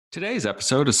Today's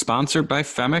episode is sponsored by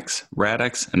Femix,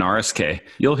 Radix, and RSK.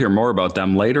 You'll hear more about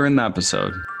them later in the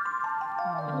episode.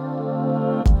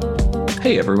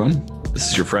 Hey everyone,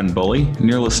 this is your friend Bully, and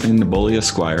you're listening to Bully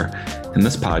Esquire. In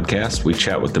this podcast, we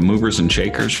chat with the movers and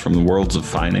shakers from the worlds of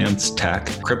finance, tech,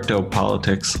 crypto,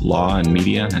 politics, law, and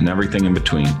media, and everything in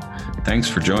between. Thanks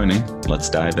for joining. Let's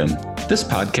dive in. This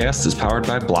podcast is powered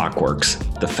by Blockworks,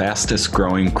 the fastest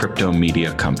growing crypto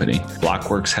media company.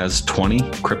 Blockworks has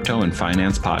 20 crypto and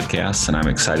finance podcasts, and I'm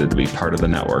excited to be part of the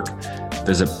network.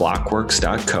 Visit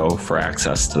blockworks.co for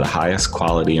access to the highest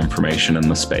quality information in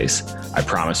the space. I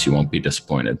promise you won't be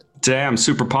disappointed. Today, I'm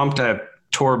super pumped to have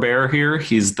Bair here.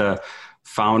 He's the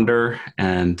founder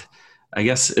and I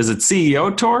guess, is it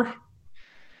CEO, Tor?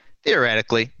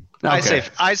 Theoretically. Okay.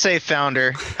 I say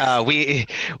founder.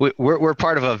 We're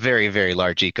part of a very, very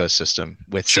large ecosystem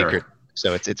with Secret,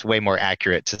 so it's way more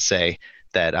accurate to say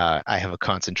that I have a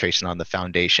concentration on the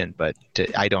foundation, but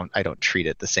I don't treat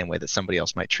it the same way that somebody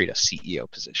else might treat a CEO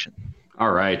position.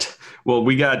 All right. Well,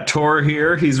 we got Tor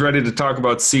here. He's ready to talk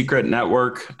about Secret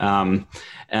Network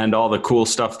and all the cool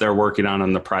stuff they're working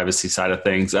on the privacy side of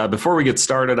things. Before we get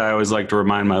started, I always like to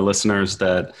remind my listeners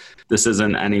that this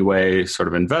isn't any way sort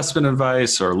of investment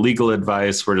advice or legal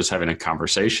advice. We're just having a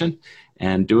conversation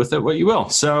and do with it what you will.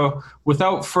 So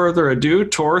without further ado,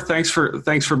 Tor, thanks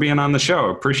for being on the show.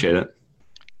 Appreciate it.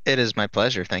 It is my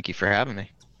pleasure. Thank you for having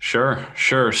me. Sure.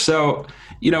 So,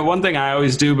 one thing I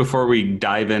always do before we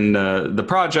dive into the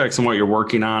projects and what you're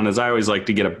working on is I always like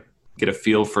to get a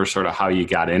feel for sort of how you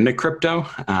got into crypto.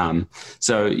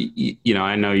 So,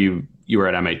 I know you were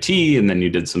at MIT and then you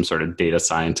did some sort of data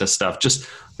scientist stuff. Just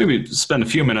maybe spend a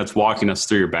few minutes walking us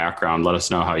through your background. Let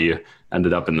us know how you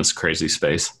ended up in this crazy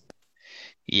space.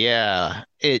 Yeah,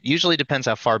 it usually depends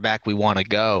how far back we want to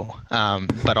go.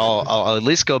 But I'll at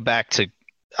least go back to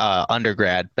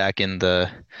undergrad back in the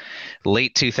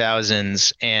late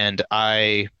 2000s, and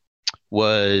I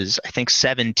was, I think,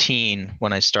 17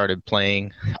 when I started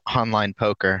playing online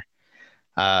poker.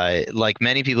 Like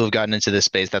many people who've gotten into this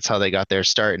space, that's how they got their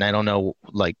start. And I don't know,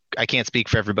 I can't speak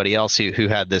for everybody else who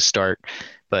had this start,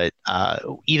 but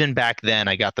even back then,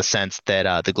 I got the sense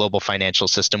that the global financial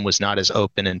system was not as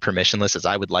open and permissionless as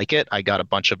I would like it. I got a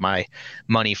bunch of my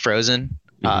money frozen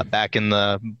back in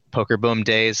the poker boom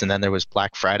days. And then there was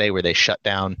Black Friday where they shut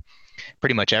down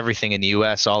pretty much everything in the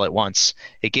US all at once.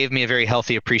 It gave me a very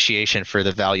healthy appreciation for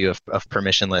the value of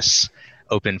permissionless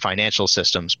open financial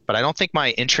systems. But I don't think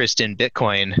my interest in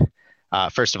Bitcoin,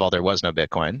 first of all, there was no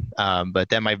Bitcoin. But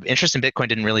then my interest in Bitcoin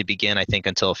didn't really begin, I think,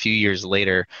 until a few years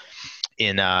later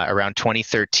in around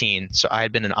 2013. So I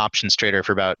had been an options trader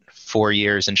for about 4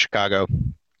 years in Chicago.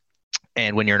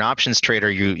 And when you're an options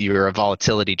trader, you're a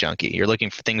volatility junkie. You're looking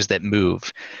for things that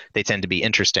move. They tend to be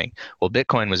interesting. Well,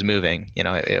 Bitcoin was moving.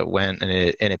 It went and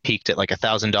it peaked at like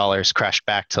 $1,000, crashed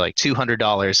back to like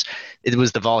 $200. It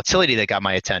was the volatility that got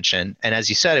my attention. And as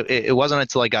you said, it wasn't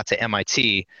until I got to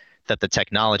MIT that the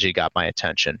technology got my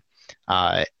attention.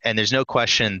 And there's no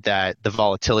question that the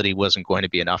volatility wasn't going to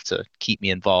be enough to keep me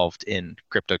involved in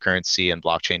cryptocurrency and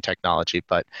blockchain technology,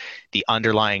 but the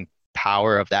underlying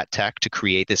power of that tech to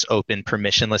create this open,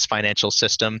 permissionless financial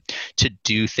system to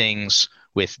do things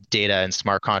with data and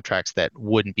smart contracts that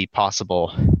wouldn't be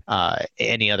possible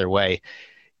any other way.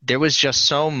 There was just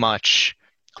so much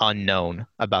unknown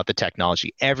about the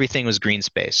technology. Everything was green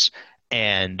space.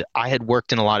 And I had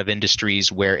worked in a lot of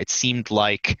industries where it seemed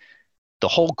like the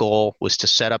whole goal was to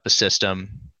set up a system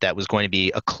that was going to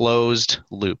be a closed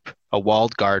loop, a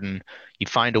walled garden. You'd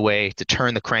find a way to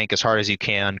turn the crank as hard as you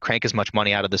can, crank as much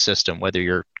money out of the system, whether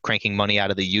you're cranking money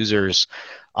out of the users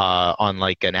on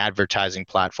like an advertising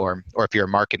platform, or if you're a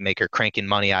market maker, cranking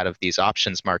money out of these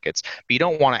options markets. But you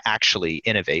don't want to actually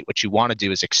innovate. What you want to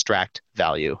do is extract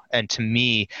value. And to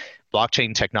me,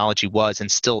 blockchain technology was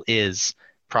and still is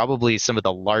probably some of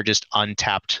the largest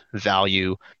untapped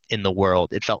value in the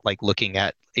world. It felt like looking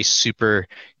at a super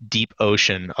deep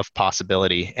ocean of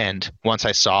possibility. And once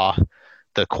I saw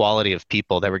the quality of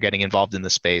people that were getting involved in the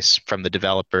space, from the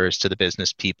developers to the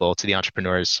business people to the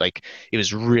entrepreneurs, it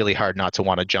was really hard not to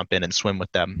want to jump in and swim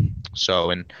with them.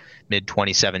 So in mid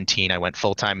 2017, I went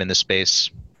full time in the space,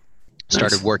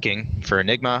 started working for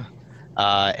Enigma,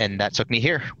 and that took me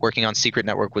here, working on Secret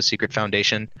Network with Secret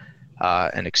Foundation,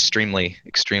 and extremely,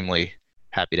 extremely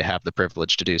happy to have the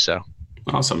privilege to do so.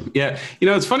 Awesome. Yeah.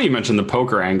 It's funny you mentioned the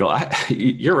poker angle.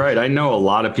 You're right. I know a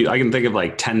lot of people. I can think of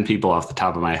like 10 people off the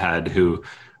top of my head who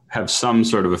have some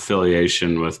sort of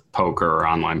affiliation with poker or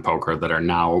online poker that are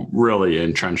now really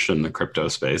entrenched in the crypto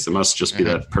space. It must just be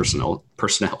that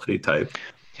personality type.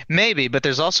 Maybe, but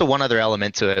there's also one other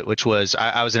element to it, which was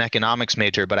I was an economics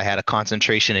major, but I had a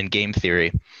concentration in game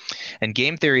theory. And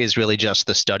game theory is really just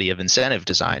the study of incentive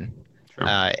design.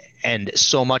 Sure. And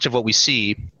so much of what we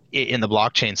see in the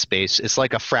blockchain space, it's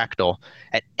like a fractal.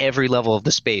 At every level of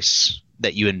the space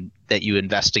that you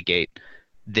investigate,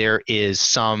 there is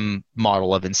some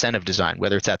model of incentive design,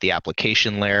 whether it's at the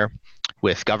application layer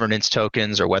with governance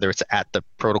tokens, or whether it's at the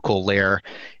protocol layer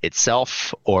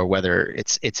itself, or whether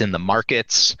it's in the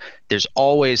markets. There's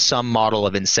always some model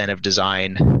of incentive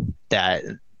design that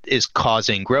is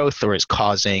causing growth or is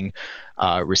causing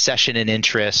recession in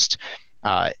interest.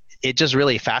 It just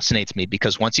really fascinates me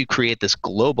because once you create this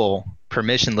global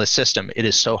permissionless system, it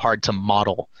is so hard to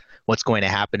model what's going to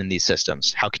happen in these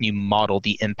systems. How can you model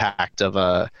the impact of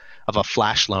a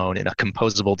flash loan in a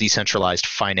composable decentralized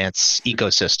finance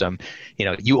ecosystem?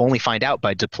 You only find out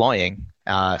by deploying.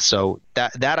 So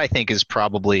that I think is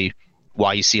probably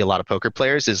why you see a lot of poker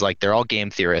players, is like they're all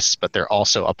game theorists, but they're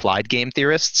also applied game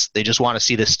theorists. They just want to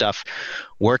see this stuff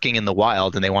working in the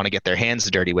wild, and they want to get their hands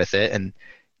dirty with it. And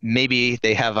maybe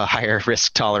they have a higher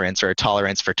risk tolerance or a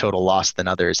tolerance for total loss than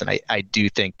others. And I do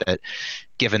think that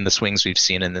given the swings we've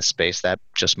seen in this space, that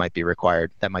just might be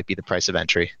required. That might be the price of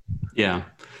entry. Yeah.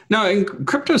 No, and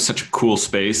crypto is such a cool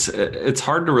space. It's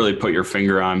hard to really put your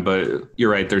finger on, but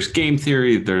you're right. There's game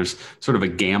theory. There's sort of a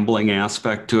gambling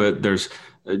aspect to it. There's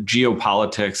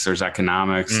geopolitics. There's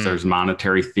economics. There's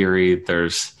monetary theory.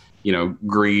 There's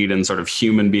greed and sort of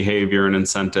human behavior and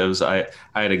incentives. I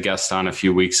had a guest on a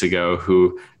few weeks ago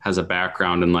who has a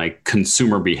background in like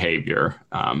consumer behavior,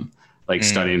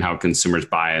 studying how consumers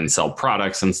buy and sell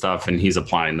products and stuff. And he's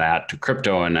applying that to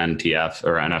crypto and NTF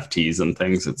or NFTs and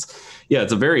things. It's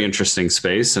a very interesting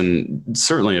space, and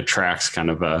certainly attracts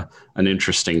kind of an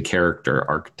interesting character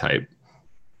archetype.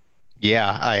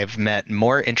 Yeah, I've met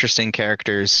more interesting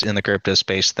characters in the crypto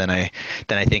space than I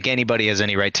think anybody has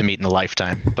any right to meet in a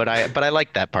lifetime. But I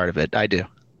like that part of it. I do.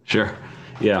 Sure.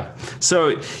 Yeah.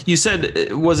 So you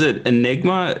said, was it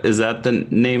Enigma? Is that the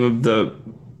name of the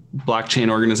blockchain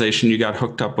organization you got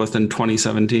hooked up with in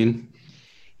 2017?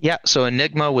 Yeah. So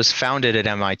Enigma was founded at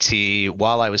MIT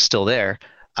while I was still there.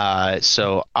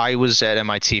 So I was at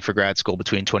MIT for grad school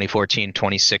between 2014 and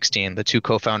 2016. The two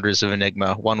co-founders of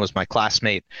Enigma, one was my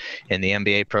classmate in the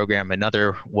MBA program.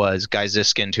 Another was Guy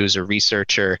Ziskind, who was a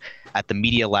researcher at the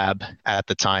Media Lab at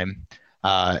the time.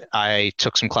 I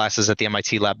took some classes at the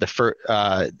MIT lab,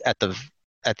 at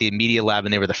the Media Lab,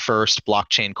 and they were the first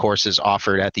blockchain courses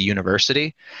offered at the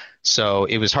university. So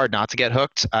it was hard not to get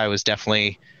hooked. I was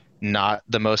definitely not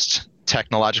the most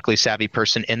technologically savvy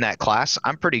person in that class.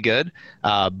 I'm pretty good,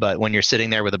 but when you're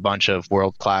sitting there with a bunch of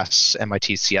world-class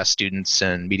MIT CS students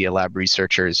and Media Lab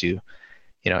researchers,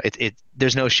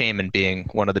 there's no shame in being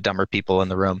one of the dumber people in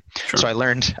the room. Sure. So I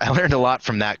learned a lot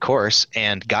from that course,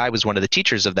 and Guy was one of the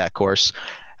teachers of that course.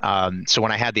 So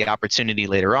when I had the opportunity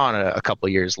later on, a couple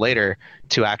of years later,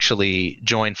 to actually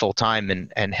join full time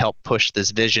and help push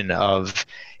this vision of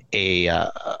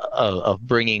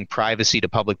bringing privacy to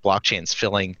public blockchains,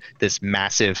 filling this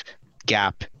massive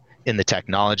gap in the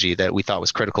technology that we thought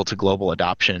was critical to global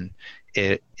adoption,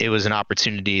 it was an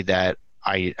opportunity that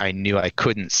I knew I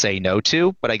couldn't say no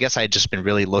to, but I guess I had just been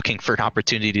really looking for an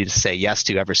opportunity to say yes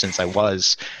to ever since I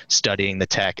was studying the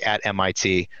tech at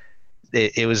MIT.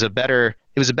 It was a better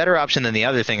option than the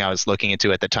other thing I was looking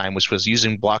into at the time, which was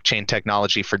using blockchain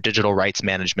technology for digital rights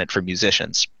management for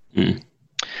musicians.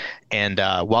 And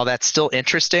while that's still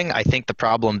interesting, I think the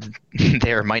problem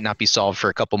there might not be solved for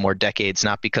a couple more decades,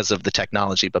 not because of the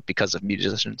technology, but because of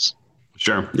musicians.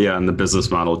 Sure. Yeah. And the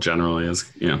business model generally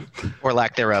is, or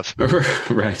lack thereof.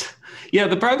 Right. Yeah.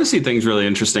 The privacy thing's really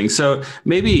interesting. So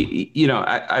maybe,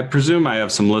 I presume I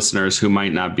have some listeners who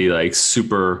might not be like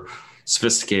super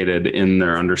sophisticated in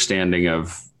their understanding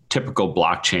of typical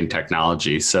blockchain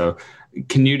technology. So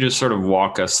can you just sort of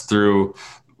walk us through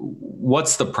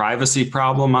what's the privacy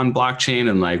problem on blockchain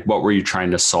and like what were you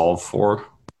trying to solve for?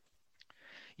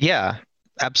 Yeah,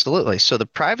 absolutely. So the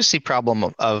privacy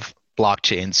problem of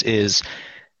blockchains is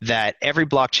that every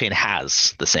blockchain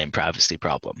has the same privacy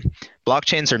problem.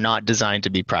 Blockchains are not designed to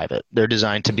be private. They're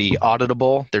designed to be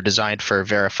auditable. They're designed for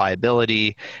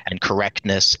verifiability and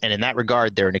correctness. And in that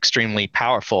regard, they're an extremely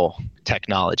powerful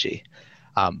technology.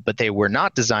 But they were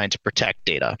not designed to protect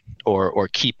data or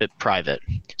keep it private.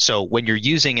 So when you're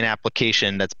using an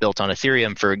application that's built on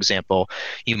Ethereum, for example,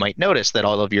 you might notice that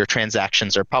all of your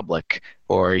transactions are public,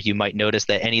 or you might notice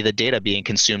that any of the data being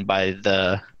consumed by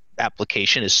the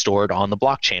application is stored on the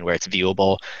blockchain where it's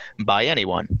viewable by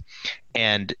anyone.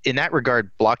 And in that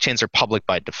regard, blockchains are public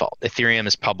by default. Ethereum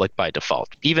is public by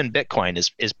default. Even Bitcoin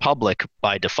is public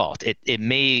by default. It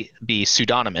may be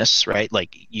pseudonymous, right?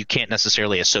 Like you can't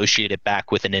necessarily associate it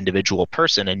back with an individual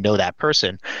person and know that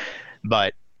person,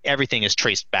 but everything is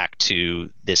traced back to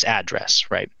this address,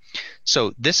 right?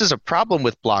 So this is a problem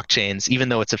with blockchains, even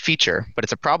though it's a feature, but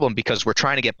it's a problem because we're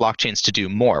trying to get blockchains to do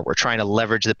more. We're trying to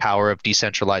leverage the power of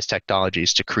decentralized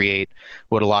technologies to create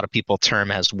what a lot of people term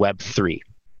as Web3,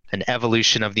 an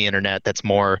evolution of the internet that's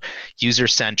more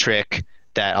user-centric,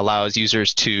 that allows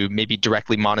users to maybe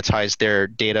directly monetize their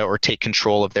data or take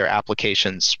control of their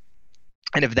applications.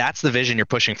 And if that's the vision you're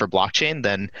pushing for blockchain,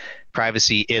 then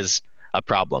privacy is a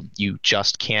problem. You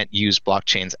just can't use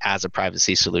blockchains as a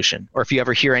privacy solution. Or if you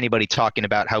ever hear anybody talking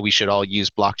about how we should all use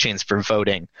blockchains for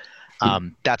voting,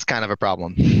 that's kind of a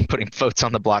problem. Putting votes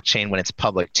on the blockchain when it's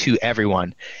public to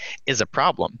everyone is a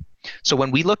problem. So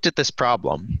when we looked at this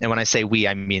problem, and when I say we,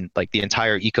 I mean like the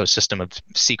entire ecosystem of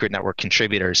secret network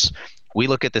contributors, we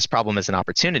look at this problem as an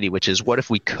opportunity, which is what if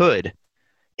we could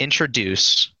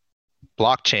introduce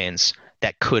blockchains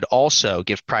that could also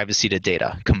give privacy to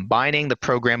data, combining the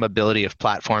programmability of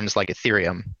platforms like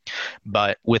Ethereum,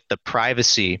 but with the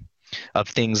privacy of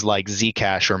things like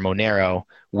Zcash or Monero,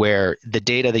 where the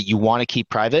data that you want to keep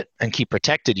private and keep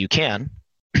protected, you can,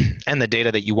 and the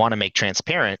data that you want to make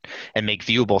transparent and make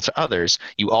viewable to others,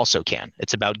 you also can.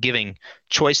 It's about giving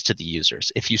choice to the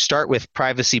users. If you start with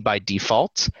privacy by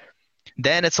default,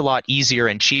 then it's a lot easier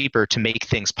and cheaper to make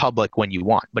things public when you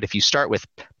want. But if you start with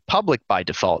public by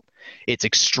default, it's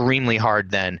extremely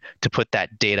hard then to put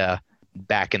that data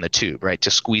back in the tube, right? To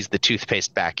squeeze the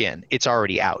toothpaste back in. It's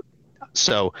already out.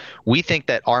 So we think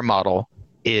that our model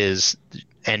is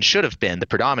and should have been the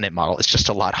predominant model. It's just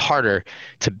a lot harder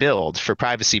to build for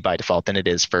privacy by default than it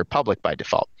is for public by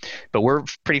default. But we're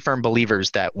pretty firm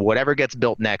believers that whatever gets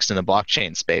built next in the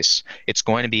blockchain space, it's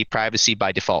going to be privacy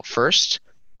by default first.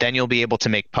 Then you'll be able to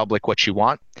make public what you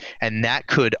want. And that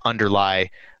could underlie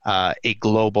a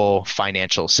global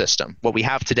financial system. What we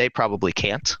have today probably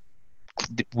can't.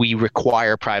 We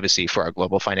require privacy for our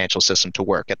global financial system to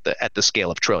work at the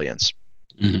scale of trillions.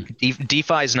 Mm-hmm.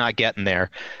 DeFi is not getting there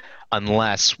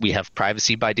unless we have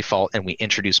privacy by default and we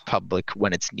introduce public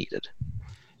when it's needed.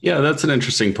 Yeah, that's an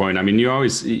interesting point. I mean,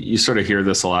 you sort of hear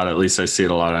this a lot, at least I see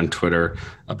it a lot on Twitter,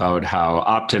 about how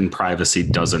opt-in privacy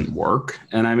doesn't work.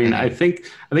 And I mean, I think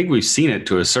we've seen it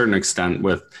to a certain extent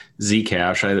with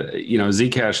Zcash.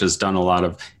 Zcash has done a lot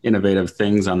of innovative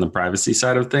things on the privacy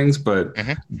side of things, but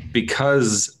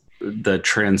because the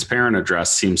transparent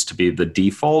address seems to be the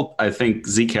default, I think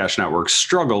Zcash network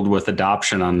struggled with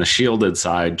adoption on the shielded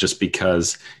side just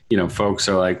because, folks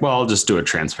are like, well, I'll just do it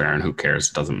transparent. Who cares?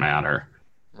 It doesn't matter.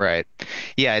 Right.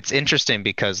 Yeah, it's interesting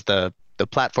because the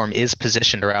platform is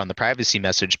positioned around the privacy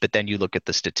message, but then you look at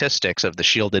the statistics of the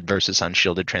shielded versus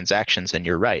unshielded transactions, and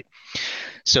you're right.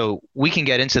 So we can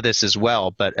get into this as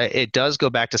well, but it does go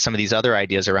back to some of these other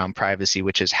ideas around privacy,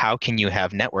 which is how can you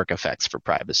have network effects for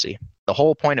privacy? The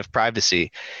whole point of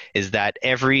privacy is that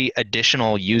every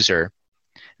additional user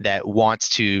that wants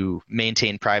to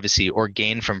maintain privacy or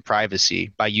gain from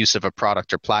privacy by use of a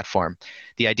product or platform,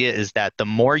 the idea is that the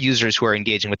more users who are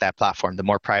engaging with that platform, the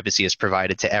more privacy is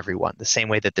provided to everyone, the same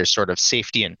way that there's sort of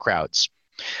safety in crowds.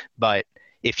 But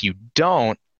if you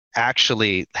don't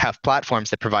actually have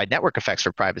platforms that provide network effects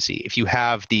for privacy, if you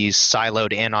have these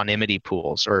siloed anonymity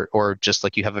pools or just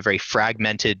like you have a very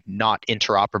fragmented, not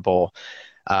interoperable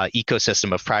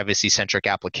ecosystem of privacy-centric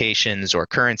applications or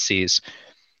currencies,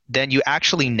 then you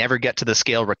actually never get to the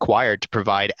scale required to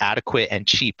provide adequate and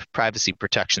cheap privacy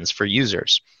protections for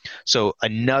users. So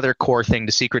another core thing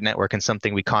to Secret Network, and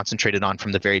something we concentrated on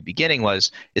from the very beginning, was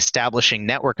establishing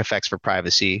network effects for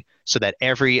privacy so that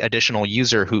every additional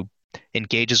user who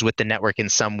engages with the network in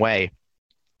some way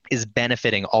is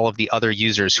benefiting all of the other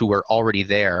users who were already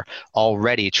there,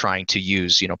 already trying to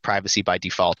use, privacy by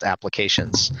default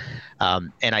applications.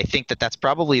 And I think that that's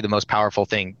probably the most powerful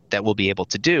thing that we'll be able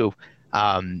to do.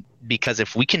 Because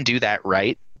if we can do that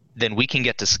right, then we can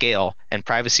get to scale and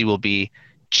privacy will be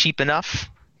cheaper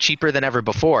than ever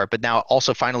before, but now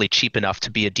also finally cheap enough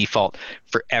to be a default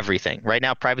for everything. Right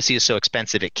now, privacy is so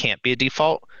expensive, it can't be a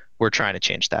default. We're trying to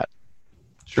change that.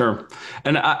 Sure.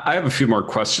 And I have a few more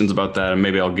questions about that, and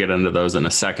maybe I'll get into those in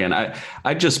a second.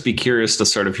 I'd just be curious to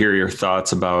sort of hear your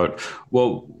thoughts about,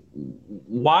 well,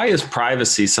 why is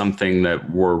privacy something that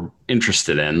we're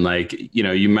interested in? Like,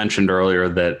 you mentioned earlier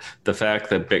that the fact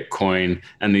that Bitcoin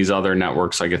and these other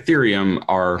networks like Ethereum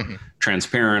are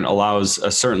transparent allows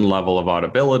a certain level of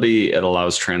audibility. It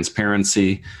allows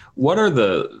transparency.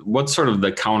 What's sort of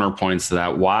the counterpoints to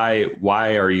that?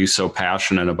 Why are you so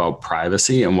passionate about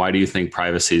privacy, and why do you think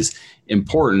privacy is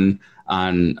important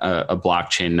on a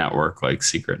blockchain network like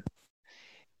Secret?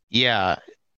 Yeah.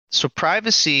 So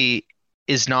privacy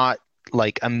is not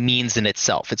like a means in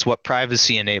itself. It's what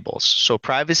privacy enables. So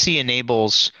privacy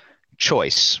enables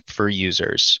choice for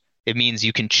users. It means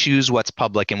you can choose what's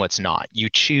public and what's not. You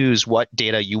choose what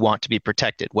data you want to be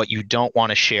protected, what you don't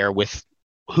want to share with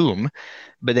whom,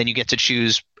 but then you get to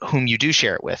choose whom you do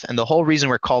share it with. And the whole reason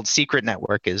we're called secret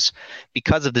network is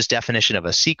because of this definition of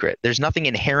a secret. There's nothing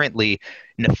inherently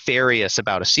nefarious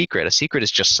about a secret. A secret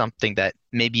is just something that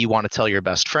maybe you want to tell your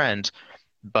best friend,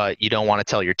 but you don't want to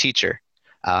tell your teacher.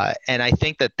 And I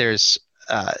think that there's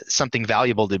something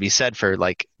valuable to be said for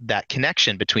like that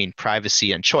connection between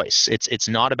privacy and choice. It's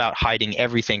not about hiding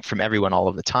everything from everyone all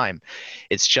of the time.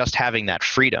 It's just having that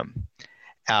freedom.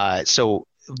 So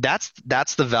that's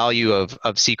the value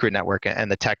of Secret Network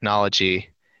and the technology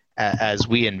as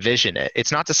we envision it.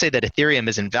 It's not to say that Ethereum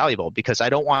is invaluable, because I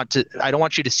don't want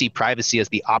you to see privacy as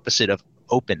the opposite of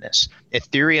openness.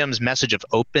 Ethereum's message of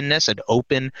openness, an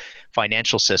open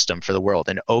financial system for the world,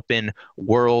 an open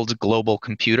world global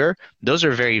computer, those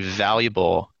are very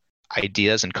valuable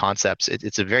ideas and concepts.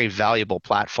 It's a very valuable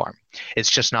platform. It's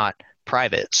just not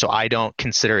private. So I don't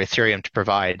consider Ethereum to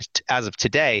provide, as of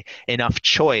today, enough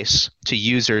choice to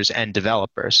users and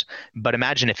developers. But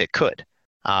imagine if it could.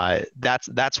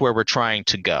 That's where we're trying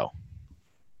to go.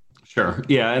 Sure.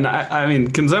 Yeah. And I mean,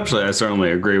 conceptually, I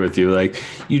certainly agree with you. Like,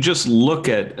 you just look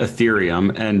at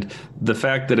Ethereum and the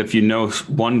fact that if you know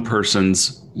one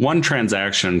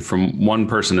transaction from one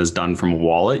person is done from a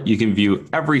wallet, you can view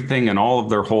everything and all of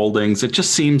their holdings. It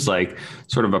just seems like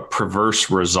sort of a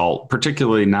perverse result,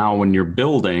 particularly now when you're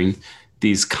building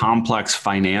these complex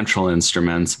financial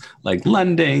instruments like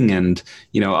lending and,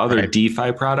 other right.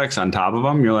 DeFi products on top of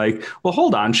them. You're like, well,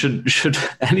 hold on. Should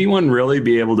anyone really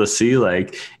be able to see,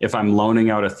 like, if I'm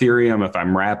loaning out Ethereum, if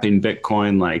I'm wrapping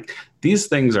Bitcoin, like, these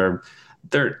things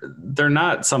they're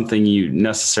not something you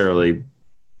necessarily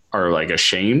are like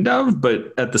ashamed of,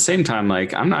 but at the same time,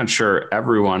 like, I'm not sure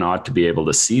everyone ought to be able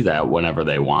to see that whenever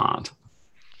they want.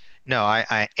 No,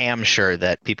 I am sure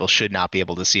that people should not be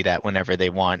able to see that whenever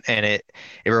they want. And it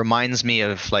reminds me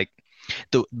of like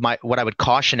what I would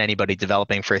caution anybody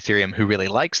developing for Ethereum who really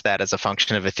likes that as a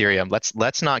function of Ethereum.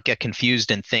 Let's not get confused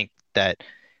and think that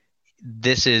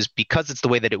this is because it's the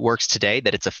way that it works today,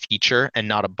 that it's a feature and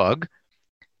not a bug.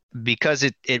 Because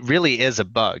it really is a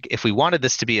bug. If we wanted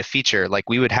this to be a feature, like,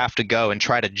 we would have to go and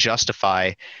try to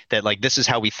justify that, like, this is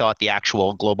how we thought the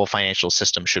actual global financial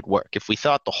system should work. If we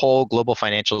thought the whole global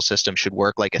financial system should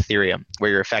work like Ethereum,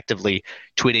 where you're effectively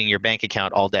tweeting your bank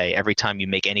account all day every time you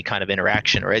make any kind of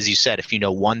interaction, or as you said, if you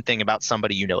know one thing about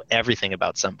somebody, you know everything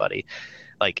about somebody.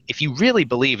 Like, if you really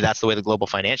believe that's the way the global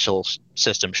financial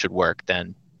system should work,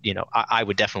 then I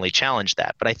would definitely challenge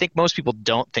that. But I think most people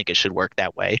don't think it should work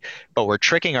that way. But we're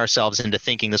tricking ourselves into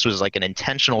thinking this was like an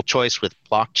intentional choice with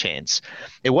blockchains.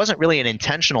 It wasn't really an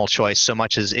intentional choice so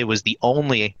much as it was the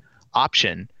only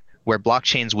option where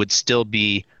blockchains would still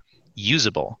be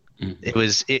usable. Mm-hmm.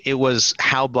 It was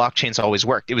how blockchains always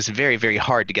worked. It was very, very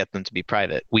hard to get them to be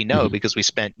private. We know because we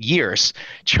spent years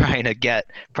trying to get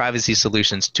privacy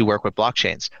solutions to work with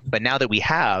blockchains. But now that we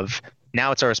have,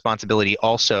 now it's our responsibility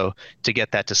also to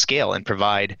get that to scale and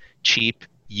provide cheap,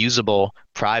 usable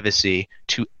privacy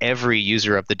to every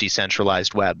user of the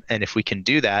decentralized web. And if we can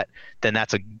do that, then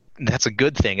that's a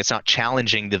good thing. It's not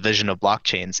challenging the vision of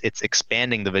blockchains. It's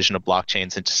expanding the vision of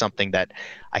blockchains into something that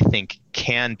I think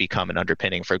can become an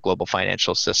underpinning for a global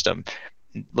financial system.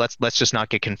 Let's just not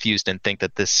get confused and think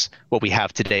that what we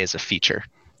have today is a feature.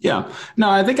 Yeah, no,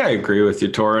 I think I agree with you,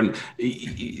 Tor. And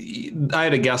I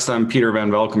had a guest on, Peter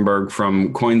Van Valkenburg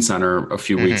from Coin Center a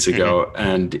few weeks ago,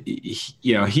 and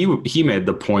he made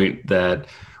the point that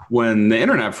when the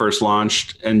internet first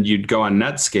launched and you'd go on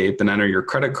Netscape and enter your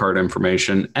credit card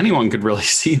information, anyone could really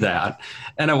see that.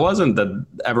 And it wasn't that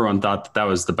everyone thought that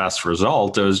was the best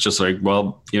result. It was just like,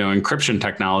 well, encryption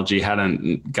technology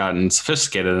hadn't gotten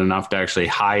sophisticated enough to actually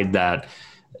hide that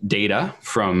data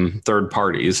from third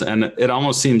parties. And it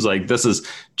almost seems like this is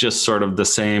just sort of the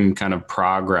same kind of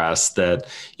progress that,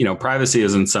 privacy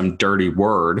isn't some dirty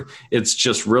word. It's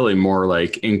just really more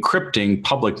like encrypting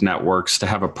public networks to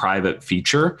have a private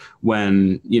feature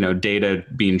when, data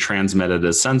being transmitted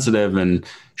is sensitive and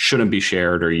shouldn't be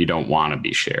shared, or you don't want to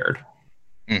be shared.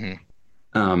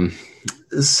 Mm-hmm.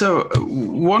 So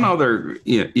one other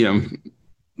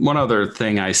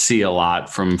thing I see a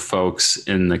lot from folks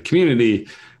in the community,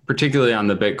 particularly on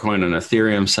the Bitcoin and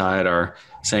Ethereum side, are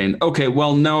saying, okay,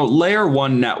 well, no, layer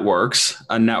one networks,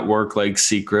 a network like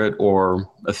Secret or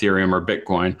Ethereum or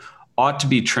Bitcoin, ought to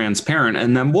be transparent.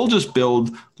 And then we'll just build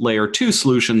layer two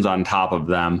solutions on top of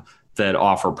them that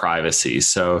offer privacy.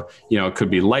 So, it could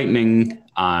be Lightning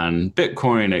on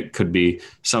Bitcoin. It could be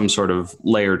some sort of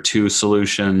layer 2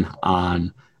 solution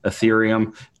on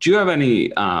Ethereum. Do you have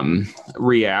any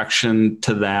reaction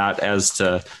to that as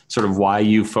to sort of why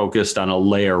you focused on a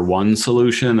layer 1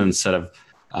 solution instead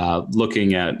of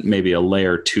looking at maybe a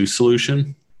layer 2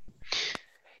 solution?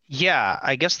 Yeah,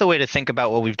 I guess the way to think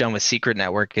about what we've done with Secret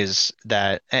Network is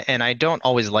that, and I don't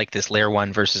always like this layer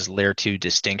one versus layer two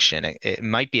distinction. It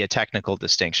might be a technical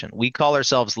distinction. We call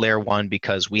ourselves layer one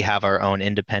because we have our own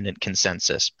independent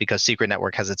consensus, because Secret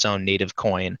Network has its own native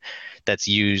coin that's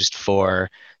used for,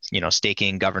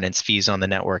 staking, governance fees on the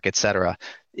network, et cetera.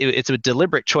 It's a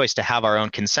deliberate choice to have our own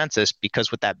consensus, because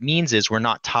what that means is we're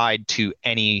not tied to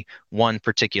any one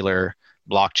particular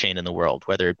blockchain in the world,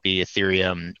 whether it be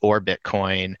Ethereum or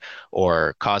Bitcoin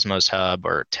or Cosmos Hub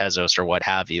or Tezos or what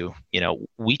have you.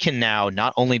 We can now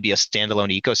not only be a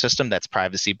standalone ecosystem that's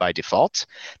privacy by default,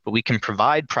 but we can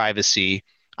provide privacy.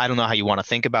 I don't know how you want to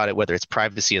think about it, whether it's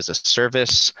privacy as a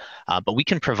service, but we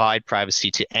can provide privacy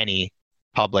to any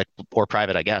public or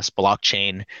private, I guess,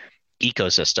 blockchain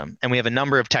ecosystem. And we have a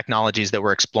number of technologies that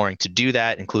we're exploring to do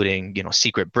that, including,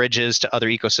 secret bridges to other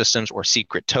ecosystems or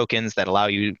secret tokens that allow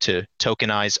you to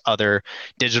tokenize other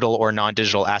digital or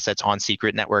non-digital assets on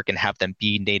Secret Network and have them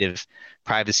be native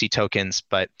privacy tokens.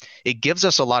 But it gives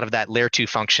us a lot of that layer two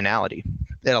functionality.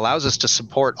 It allows us to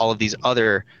support all of these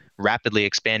other rapidly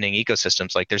expanding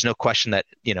ecosystems. Like, there's no question that,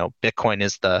 Bitcoin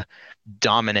is the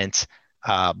dominant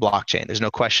blockchain. There's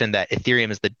no question that Ethereum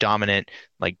is the dominant,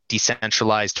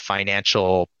 decentralized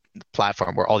financial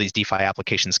platform where all these DeFi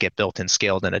applications get built and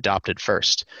scaled and adopted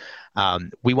first.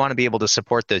 We want to be able to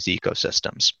support those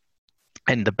ecosystems.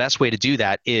 And the best way to do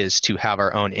that is to have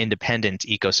our own independent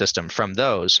ecosystem from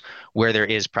those where there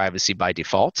is privacy by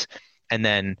default, and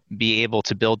then be able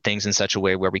to build things in such a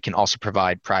way where we can also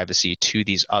provide privacy to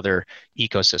these other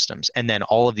ecosystems. And then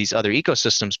all of these other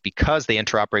ecosystems, because they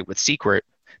interoperate with Secret,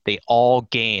 they all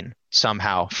gain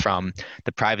somehow from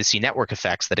the privacy network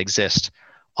effects that exist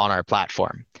on our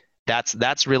platform.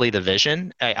 That's really the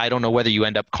vision. I don't know whether you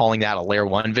end up calling that a layer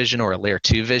one vision or a layer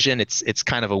two vision. It's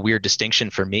kind of a weird distinction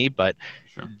for me, but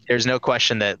sure. There's no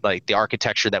question that the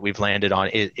architecture that we've landed on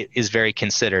is very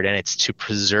considered, and it's to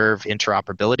preserve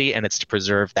interoperability, and it's to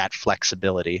preserve that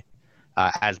flexibility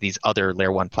as these other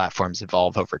layer one platforms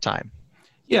evolve over time.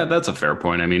 Yeah, that's a fair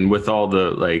point. I mean, with all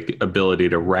the ability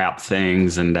to wrap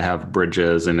things and to have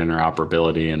bridges and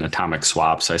interoperability and atomic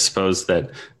swaps, I suppose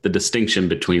that the distinction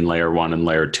between layer one and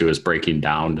layer two is breaking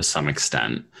down to some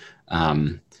extent.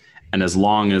 And as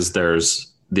long as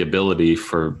there's the ability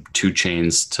for two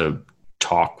chains to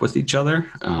talk with each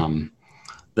other,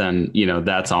 then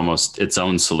that's almost its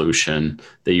own solution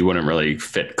that you wouldn't really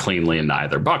fit cleanly into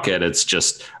either bucket. It's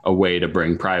just a way to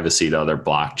bring privacy to other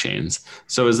blockchains.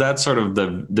 So is that sort of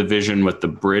the vision with the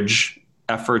bridge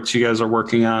efforts you guys are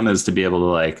working on, is to be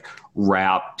able to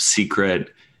wrap Secret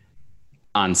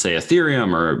on, say,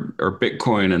 Ethereum or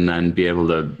Bitcoin, and then be able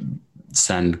to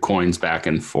send coins back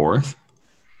and forth?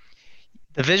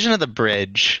 The vision of the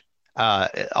bridge,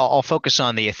 I'll focus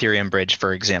on the Ethereum bridge,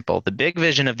 for example. The big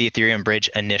vision of the Ethereum bridge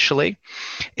initially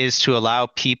is to allow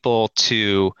people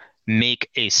to make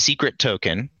a secret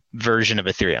token version of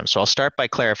Ethereum. So I'll start by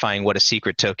clarifying what a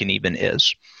secret token even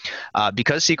is.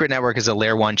 Because Secret Network is a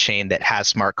layer one chain that has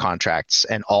smart contracts,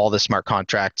 and all the smart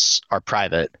contracts are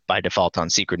private by default on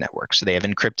Secret Network. So they have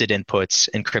encrypted inputs,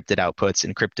 encrypted outputs,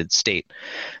 encrypted state.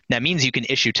 That means you can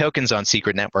issue tokens on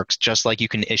Secret Networks just like you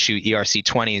can issue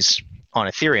ERC20s on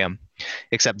Ethereum,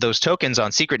 except those tokens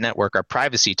on Secret Network are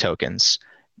privacy tokens.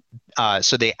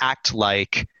 So they act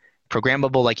like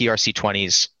programmable like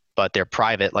ERC20s, but they're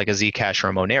private like a Zcash or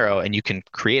a Monero, and you can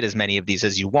create as many of these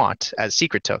as you want as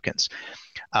secret tokens.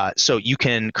 So you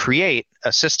can create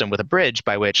a system with a bridge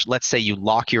by which, let's say you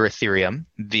lock your Ethereum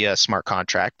via smart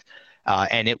contract,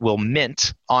 and it will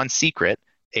mint on Secret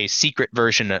a secret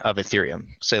version of Ethereum.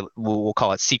 So we'll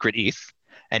call it Secret ETH.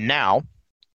 And now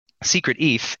Secret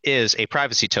ETH is a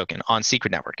privacy token on Secret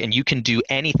Network, and you can do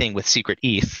anything with Secret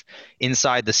ETH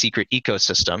inside the Secret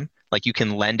ecosystem. Like, you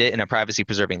can lend it in a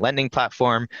privacy-preserving lending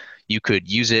platform. You could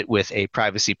use it with a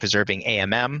privacy-preserving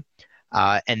AMM.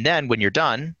 And then when you're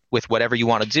done with whatever you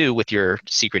want to do with your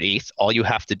Secret ETH, all you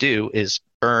have to do is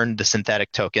burn the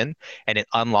synthetic token, and it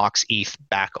unlocks ETH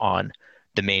back on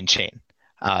the main chain.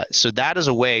 So that is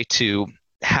a way to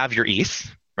have your ETH,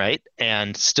 right,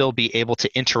 and still be able to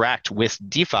interact with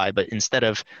DeFi, but instead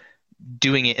of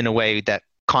doing it in a way that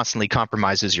constantly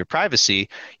compromises your privacy,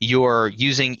 you're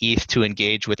using ETH to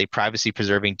engage with a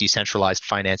privacy-preserving decentralized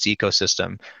finance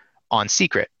ecosystem on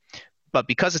Secret. But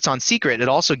because it's on Secret, it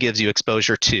also gives you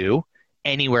exposure to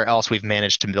anywhere else we've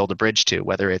managed to build a bridge to,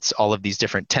 whether it's all of these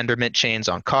different Tendermint chains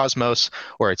on Cosmos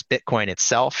or it's Bitcoin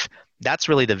itself. That's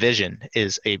really the vision,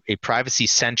 is a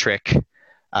privacy-centric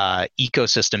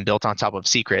ecosystem built on top of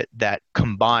Secret that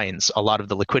combines a lot of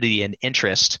the liquidity and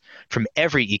interest from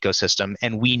every ecosystem.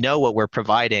 And we know what we're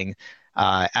providing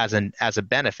as a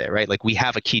benefit, right? Like, we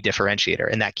have a key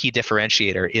differentiator, and that key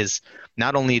differentiator is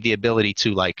not only the ability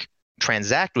to like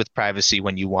transact with privacy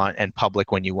when you want and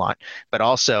public when you want, but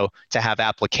also to have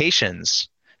applications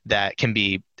that can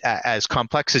be as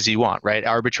complex as you want, right?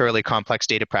 Arbitrarily complex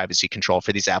data privacy control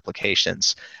for these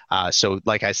applications. So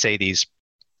like I say, these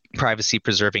privacy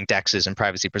preserving DEXs and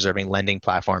privacy preserving lending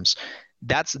platforms,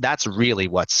 that's really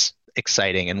what's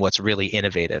exciting and what's really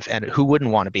innovative. And who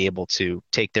wouldn't want to be able to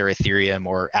take their Ethereum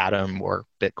or Atom or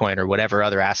Bitcoin or whatever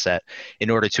other asset in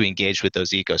order to engage with those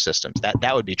ecosystems?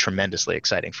 That would be tremendously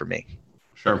exciting for me.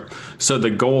 Sure. So the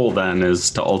goal then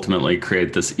is to ultimately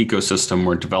create this ecosystem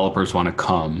where developers want to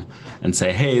come and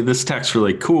say, hey, this tech's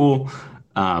really cool.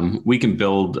 We can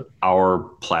build our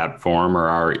platform or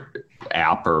our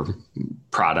app or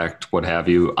product, what have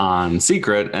you, on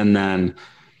Secret, and then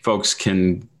folks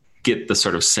can get the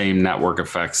sort of same network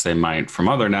effects they might from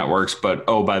other networks. But,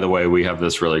 oh, by the way, we have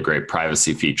this really great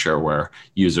privacy feature where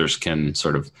users can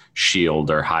sort of shield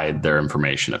or hide their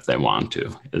information if they want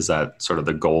to. Is that sort of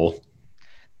the goal?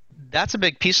 That's a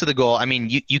big piece of the goal. I mean,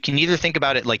 you can either think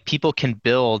about it like people can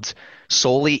build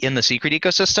solely in the Secret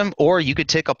ecosystem, or you could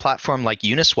take a platform like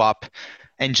Uniswap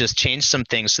and just change some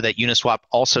things so that Uniswap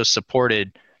also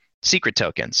supported Secret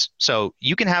tokens. So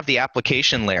you can have the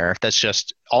application layer that's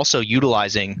just also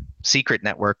utilizing Secret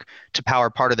network to power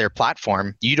part of their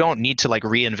platform. You don't need to like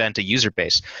reinvent a user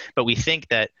base. But we think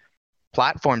that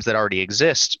platforms that already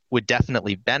exist would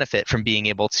definitely benefit from being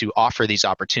able to offer these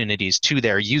opportunities to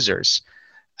their users.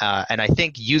 And I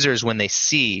think users, when they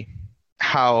see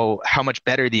how much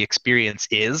better the experience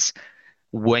is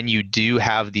when you do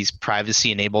have these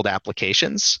privacy-enabled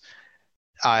applications,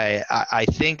 I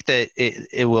think that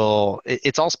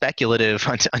it's all speculative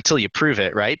until you prove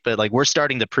it, right? But like, we're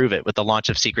starting to prove it with the launch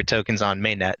of Secret tokens on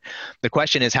mainnet. The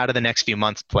question is, how do the next few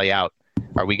months play out?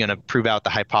 Are we going to prove out the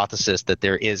hypothesis that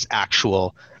there is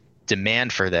actual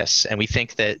demand for this? And we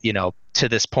think that, to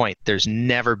this point, there's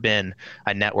never been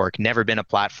a network, never been a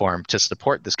platform to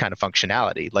support this kind of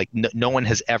functionality. Like no one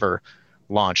has ever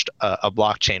launched a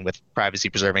blockchain with privacy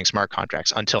preserving smart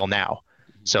contracts until now.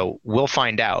 So we'll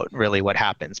find out really what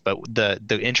happens. But the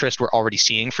interest we're already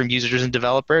seeing from users and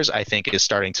developers, I think, is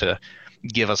starting to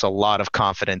give us a lot of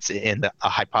confidence in a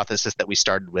hypothesis that we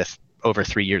started with over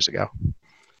 3 years ago.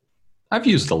 I've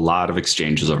used a lot of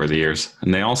exchanges over the years,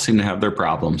 and they all seem to have their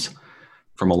problems.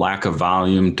 From a lack of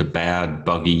volume to bad,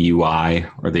 buggy UI,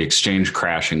 or the exchange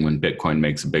crashing when Bitcoin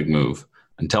makes a big move.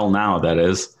 Until now, that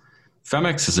is.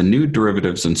 Femex is a new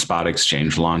derivatives and spot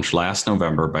exchange launched last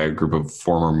November by a group of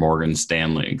former Morgan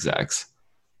Stanley execs.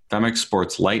 Femex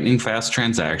sports lightning-fast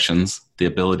transactions, the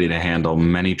ability to handle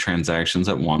many transactions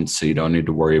at once so you don't need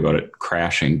to worry about it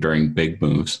crashing during big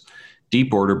moves,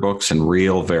 deep order books, and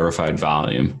real verified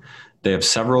volume. They have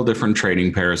several different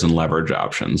trading pairs and leverage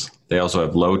options. They also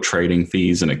have low trading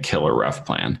fees and a killer ref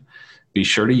plan. Be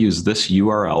sure to use this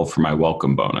URL for my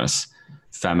welcome bonus,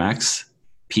 Femex,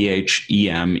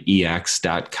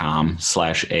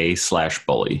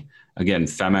 PHEMEX.com/A/bully. Again,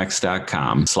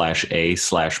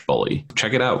 femex.com/A/bully.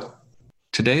 Check it out.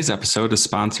 Today's episode is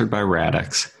sponsored by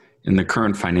Radix. In the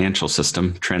current financial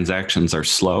system, transactions are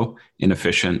slow,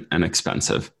 inefficient, and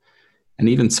expensive. And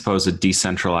even supposed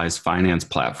decentralized finance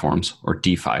platforms, or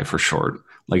DeFi for short,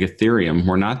 like Ethereum,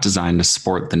 were not designed to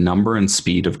support the number and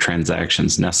speed of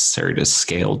transactions necessary to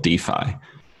scale DeFi.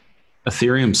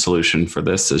 Ethereum's solution for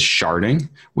this is sharding,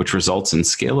 which results in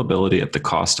scalability at the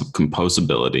cost of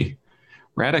composability.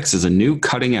 Radix is a new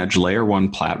cutting-edge Layer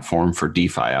 1 platform for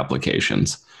DeFi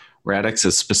applications. Radix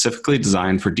is specifically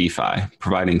designed for DeFi,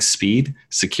 providing speed,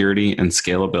 security, and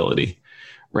scalability.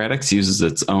 Radix uses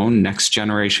its own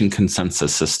next-generation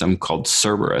consensus system called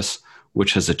Cerberus,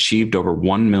 which has achieved over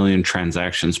 1 million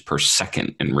transactions per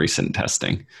second in recent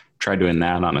testing. Try doing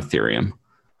that on Ethereum.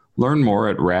 Learn more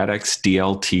at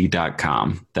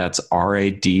radixdlt.com. That's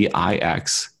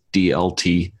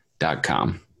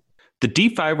RADIXDLT.com. The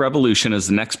DeFi revolution is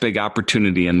the next big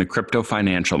opportunity in the crypto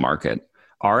financial market.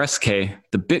 RSK,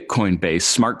 the Bitcoin-based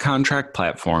smart contract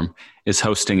platform, is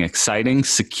hosting exciting,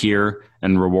 secure,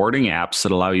 and rewarding apps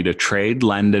that allow you to trade,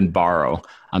 lend, and borrow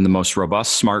on the most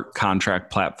robust smart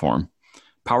contract platform,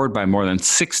 powered by more than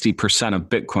 60% of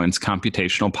Bitcoin's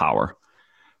computational power.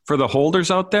 For the holders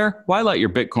out there, why let your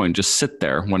Bitcoin just sit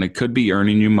there when it could be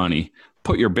earning you money?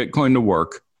 Put your Bitcoin to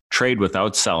work, trade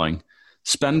without selling.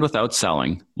 Spend without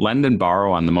selling. Lend and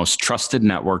borrow on the most trusted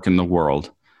network in the world.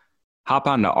 Hop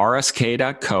on to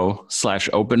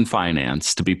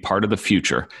rsk.co/openfinance to be part of the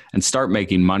future and start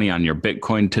making money on your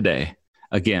Bitcoin today.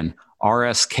 Again,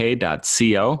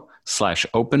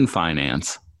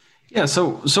 rsk.co/openfinance. Yeah,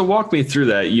 so walk me through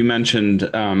that. You mentioned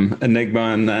Enigma,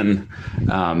 and then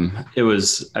it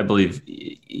was, I believe,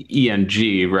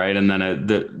 ENG, right? And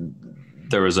then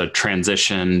there was a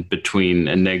transition between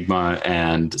Enigma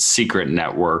and Secret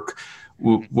Network.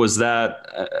 Was that,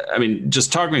 I mean,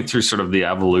 just talk me through sort of the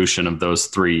evolution of those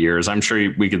 3 years. I'm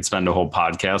sure we could spend a whole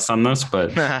podcast on this,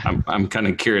 but I'm kind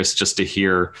of curious just to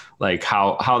hear like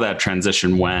how that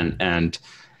transition went and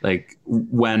like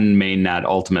when mainnet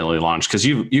ultimately launched, because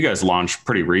you guys launched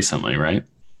pretty recently, right?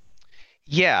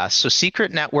 Yeah, so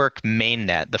Secret Network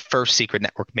Mainnet, the first Secret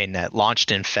Network Mainnet, launched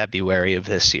in February of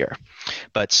this year.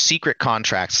 But secret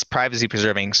contracts,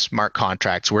 privacy-preserving smart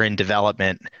contracts, were in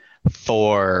development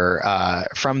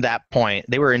from that point.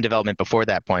 They were in development before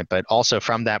that point, but also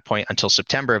from that point until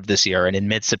September of this year. And in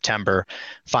mid-September,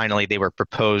 finally, they were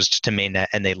proposed to mainnet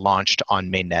and they launched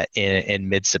on mainnet in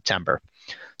mid-September.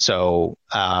 So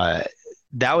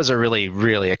that was a really,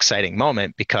 really exciting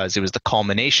moment because it was the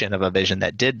culmination of a vision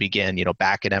that did begin,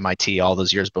 back at MIT all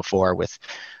those years before with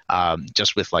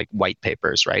just with like white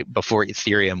papers, right? Before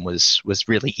Ethereum was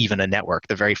really even a network.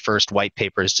 The very first white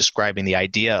papers describing the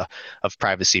idea of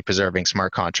privacy preserving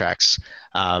smart contracts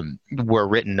were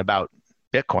written about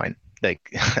Bitcoin.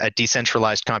 Like a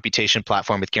decentralized computation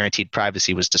platform with guaranteed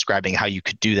privacy was describing how you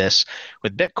could do this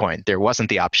with Bitcoin. There wasn't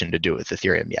the option to do it with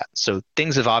Ethereum yet. So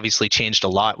things have obviously changed a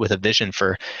lot with a vision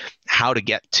for how to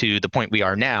get to the point we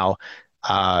are now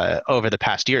over the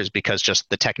past years, because just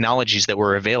the technologies that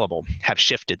were available have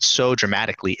shifted so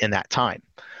dramatically in that time.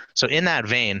 So in that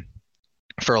vein,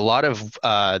 for a lot of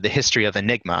the history of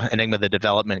Enigma, the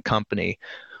development company,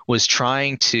 was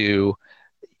trying to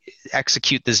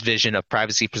execute this vision of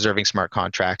privacy preserving smart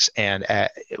contracts. And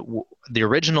the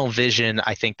original vision,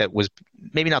 I think that was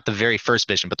maybe not the very first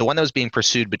vision, but the one that was being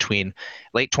pursued between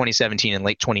late 2017 and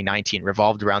late 2019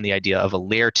 revolved around the idea of a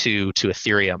layer 2 to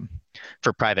Ethereum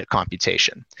for private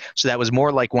computation. So that was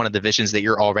more like one of the visions that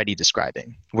you're already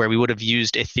describing, where we would have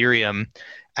used Ethereum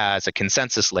as a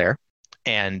consensus layer,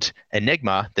 and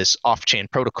Enigma, this off-chain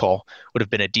protocol, would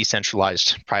have been a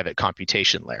decentralized private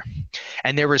computation layer.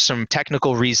 And there were some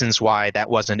technical reasons why that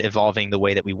wasn't evolving the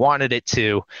way that we wanted it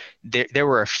to. There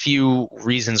were a few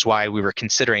reasons why we were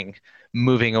considering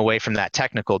moving away from that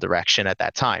technical direction at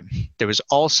that time. There was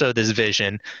also this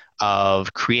vision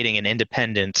of creating an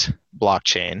independent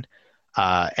blockchain.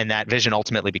 And that vision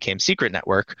ultimately became Secret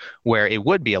Network, where it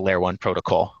would be a layer 1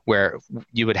 protocol, where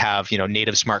you would have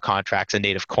native smart contracts, a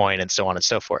native coin, and so on and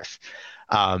so forth.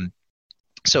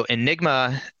 So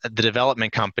Enigma, the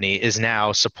development company, is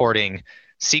now supporting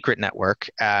Secret Network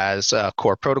as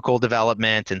core protocol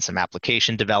development and some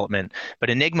application development. But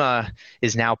Enigma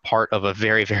is now part of a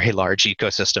very, very large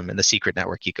ecosystem in the Secret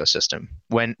Network ecosystem.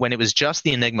 When it was just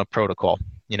the Enigma protocol,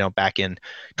 back in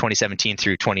 2017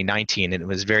 through 2019, and it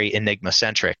was very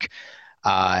Enigma-centric,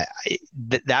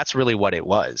 that's really what it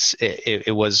was.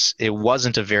 It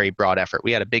wasn't a very broad effort.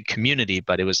 We had a big community,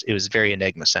 but it was very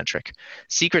Enigma-centric.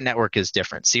 Secret Network is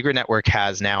different. Secret Network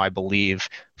has now, I believe,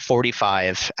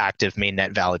 45 active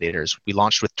mainnet validators. We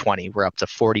launched with 20. We're up to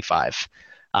 45.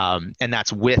 And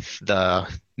that's with the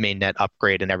mainnet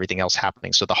upgrade and everything else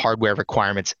happening. So the hardware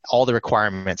requirements, all the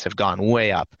requirements have gone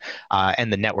way up,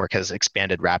 and the network has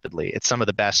expanded rapidly. It's some of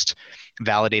the best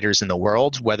validators in the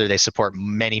world, whether they support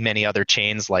many, many other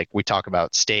chains like we talk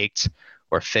about Staked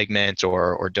or Figment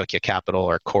or Dokya Capital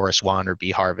or Chorus One or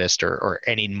bHarvest or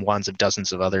any ones of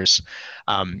dozens of others.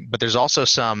 But there's also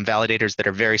some validators that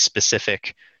are very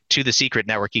specific to the Secret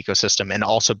Network ecosystem and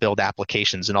also build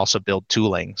applications and also build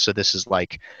tooling. So this is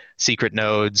like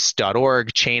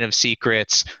secretnodes.org, Chain of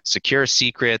Secrets, Secure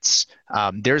Secrets.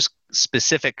 There's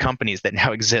specific companies that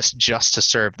now exist just to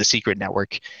serve the Secret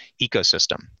Network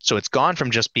ecosystem. So it's gone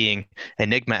from just being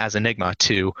Enigma as Enigma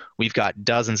to we've got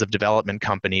dozens of development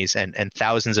companies and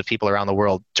thousands of people around the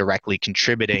world directly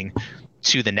contributing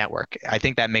to the network. I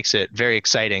think that makes it very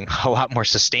exciting, a lot more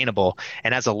sustainable.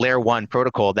 And as a layer 1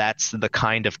 protocol, that's the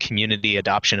kind of community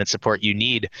adoption and support you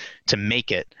need to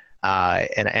make it.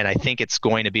 And I think it's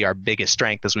going to be our biggest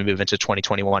strength as we move into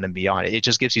 2021 and beyond. It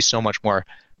just gives you so much more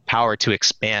power to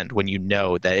expand when you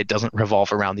know that it doesn't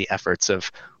revolve around the efforts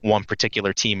of one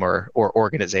particular team or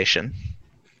organization.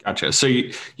 Gotcha. So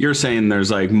you're saying there's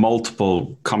like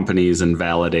multiple companies and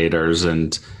validators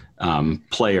and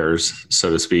players,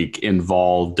 so to speak,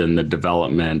 involved in the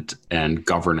development and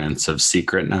governance of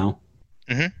Secret now?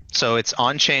 Mm-hmm. So it's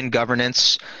on-chain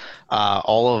governance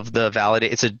All of the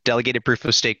it's a delegated proof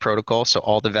of stake protocol, so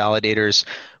all the validators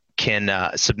can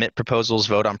submit proposals,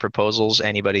 vote on proposals.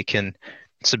 Anybody can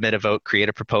submit a vote, create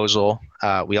a proposal.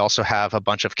 We also have a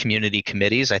bunch of community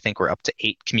committees. I think we're up to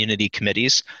 8 community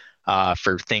committees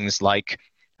for things like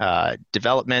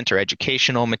development or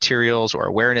educational materials or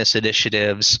awareness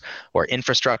initiatives or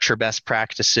infrastructure best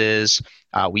practices.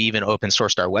 We even open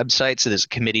sourced our website, so there's a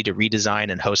committee to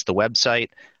redesign and host the website.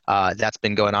 That's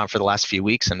been going on for the last few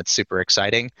weeks, and it's super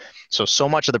exciting. So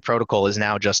much of the protocol is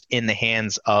now just in the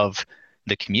hands of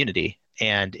the community,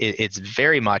 and it's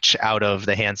very much out of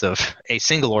the hands of a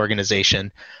single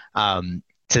organization.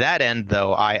 To that end,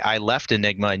 though, I left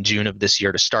Enigma in June of this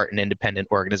year to start an independent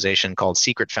organization called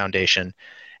Secret Foundation.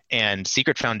 And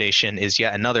Secret Foundation is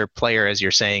yet another player, as you're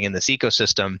saying, in this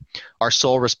ecosystem. Our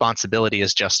sole responsibility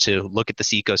is just to look at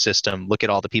this ecosystem, look at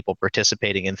all the people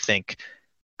participating, and think,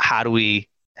 how do we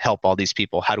help all these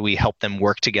people? How do we help them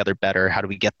work together better? How do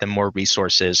we get them more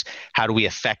resources? How do we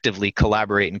effectively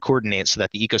collaborate and coordinate so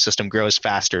that the ecosystem grows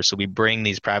faster, so we bring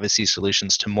these privacy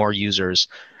solutions to more users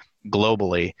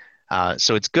globally?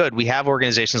 So it's good. We have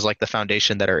organizations like the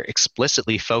Foundation that are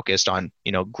explicitly focused on,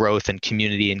 growth and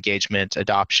community engagement,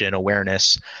 adoption,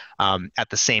 awareness, at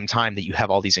the same time that you have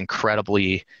all these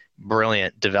incredibly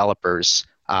brilliant developers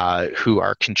who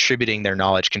are contributing their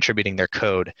knowledge, contributing their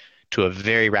code to a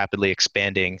very rapidly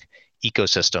expanding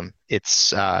ecosystem.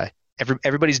 It's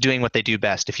everybody's doing what they do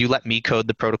best. If you let me code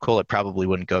the protocol, it probably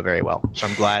wouldn't go very well. So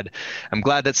I'm glad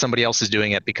that somebody else is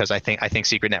doing it, because I think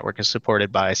Secret Network is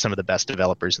supported by some of the best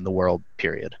developers in the world,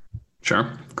 period.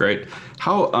 Sure. Great.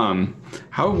 How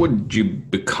would you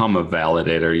become a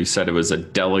validator? You said it was a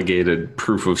delegated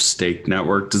proof of stake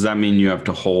network. Does that mean you have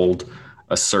to hold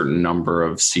a certain number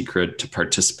of secret to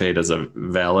participate as a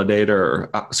validator,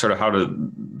 or sort of how do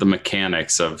the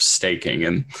mechanics of staking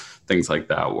and things like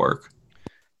that work?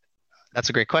 That's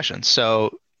a great question.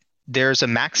 So there's a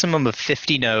maximum of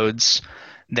 50 nodes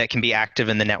that can be active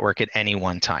in the network at any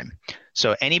one time.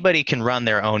 So anybody can run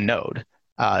their own node.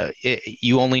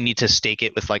 You only need to stake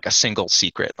it with like a single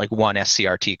secret, like one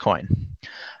SCRT coin.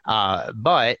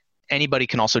 But anybody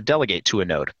can also delegate to a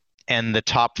node. And the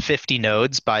top 50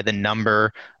 nodes by the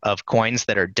number of coins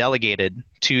that are delegated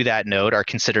to that node are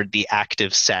considered the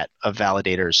active set of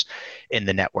validators in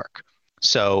the network.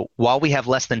 So while we have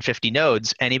less than 50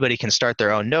 nodes, anybody can start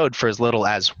their own node for as little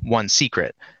as one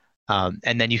secret.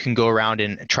 And then you can go around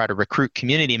and try to recruit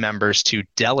community members to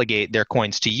delegate their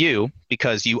coins to you,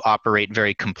 because you operate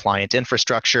very compliant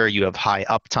infrastructure, you have high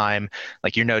uptime,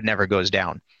 like your node never goes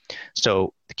down.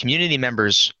 So the community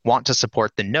members want to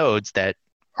support the nodes that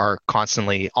are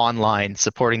constantly online,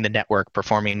 supporting the network,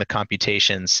 performing the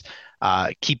computations,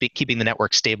 keeping the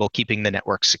network stable, keeping the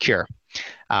network secure.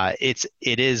 It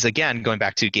is, again, going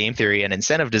back to game theory and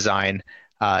incentive design,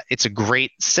 it's a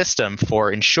great system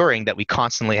for ensuring that we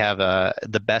constantly have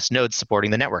the best nodes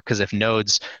supporting the network, because if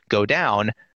nodes go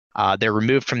down, they're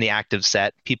removed from the active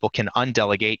set. People can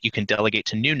undelegate. You can delegate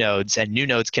to new nodes, and new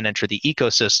nodes can enter the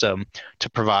ecosystem to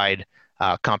provide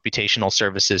computational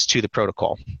services to the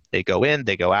protocol. They go in,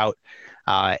 they go out,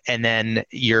 and then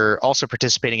you're also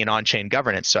participating in on-chain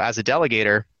governance. So as a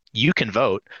delegator, you can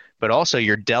vote, but also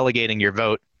you're delegating your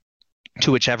vote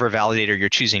to whichever validator you're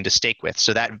choosing to stake with.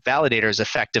 So that validator is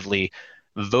effectively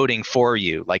voting for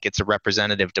you, like it's a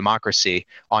representative democracy,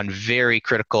 on very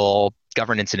critical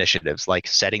governance initiatives, like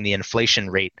setting the inflation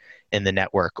rate in the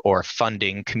network or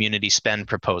funding community spend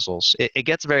proposals. It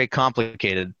gets very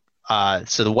complicated.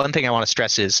 So the one thing I want to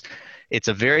stress is it's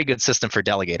a very good system for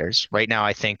delegators. Right now,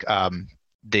 I think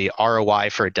the ROI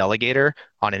for a delegator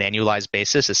on an annualized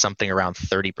basis is something around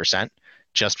 30%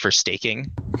 just for staking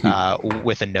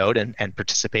with a node and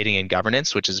participating in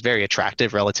governance, which is very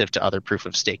attractive relative to other proof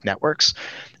of stake networks.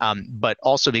 But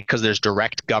also because there's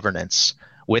direct governance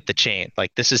with the chain.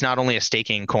 Like, this is not only a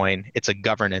staking coin, it's a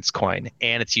governance coin,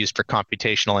 and it's used for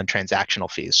computational and transactional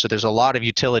fees. So there's a lot of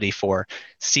utility for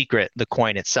Secret, the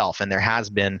coin itself, and there has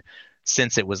been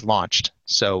since it was launched.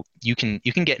 So you can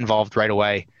get involved right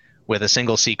away with a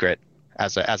single Secret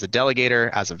as a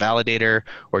delegator, as a validator,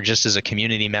 or just as a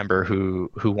community member who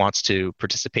wants to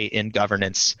participate in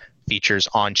governance features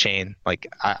on chain. Like,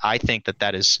 I think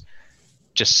that is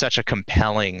just such a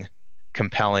compelling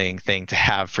thing to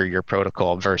have for your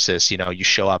protocol versus, you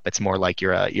show up, it's more like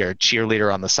you're a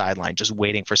cheerleader on the sideline just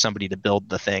waiting for somebody to build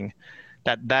the thing.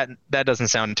 That doesn't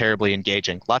sound terribly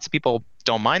engaging. Lots of people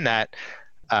don't mind that,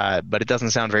 but it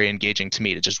doesn't sound very engaging to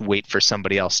me to just wait for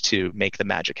somebody else to make the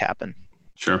magic happen.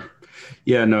 Sure.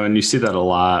 Yeah, no, and you see that a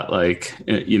lot. Like,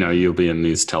 you'll be in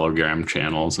these Telegram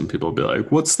channels and people will be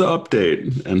like, what's the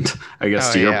update? And I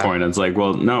guess Oh to your yeah. point, it's like,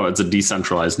 well, no, it's a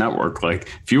decentralized network. Like,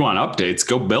 if you want updates,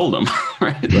 go build them,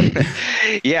 right? Like,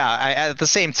 Yeah, at the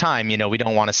same time, we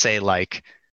don't want to say like,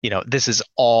 this is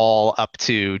all up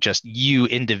to just you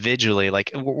individually.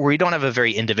 Like we don't have a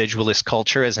very individualist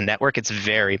culture as a network. It's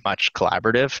very much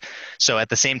collaborative. So at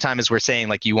the same time as we're saying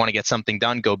like you want to get something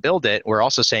done, go build it, we're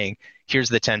also saying here's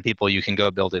the 10 people you can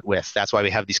go build it with. That's why we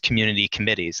have these community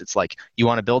committees. It's like you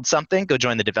want to build something, go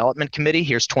join the development committee.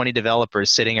 Here's 20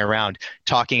 developers sitting around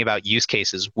talking about use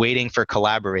cases, waiting for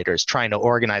collaborators, trying to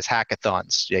organize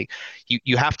hackathons.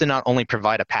 You have to not only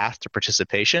provide a path to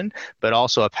participation, but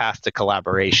also a path to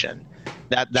collaboration.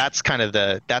 That's kind of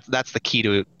that's the key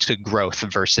to growth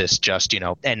versus just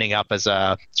ending up as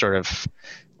a sort of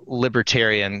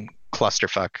libertarian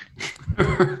clusterfuck.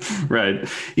 right.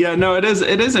 Yeah, no, it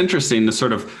is interesting to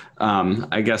sort of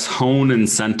I guess hone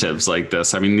incentives like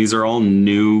this. I mean, these are all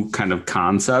new kind of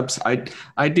concepts.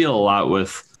 I deal a lot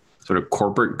with sort of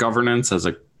corporate governance as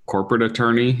a corporate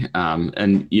attorney.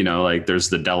 And like there's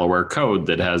the Delaware Code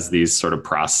that has these sort of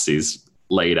processes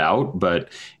laid out, but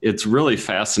it's really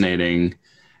fascinating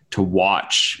to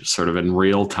watch sort of in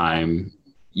real time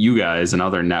you guys and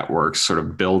other networks sort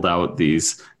of build out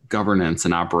these governance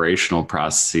and operational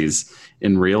processes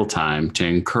in real time to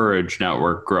encourage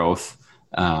network growth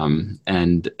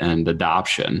and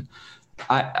adoption.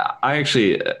 I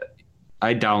actually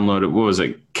I downloaded, what was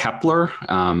it, Kepler?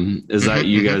 Is that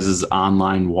you Hmm. guys'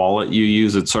 online wallet you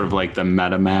use? It's sort of like the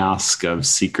MetaMask of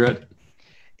secret.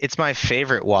 It's my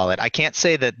favorite wallet. I can't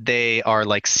say that they are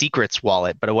like Secret's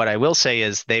wallet, but what I will say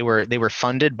is they were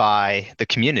funded by the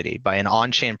community by an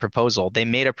on-chain proposal. They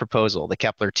made a proposal, the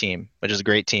Kepler team, which is a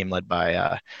great team led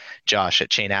by Josh at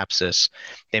Chainapsis.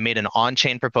 They made an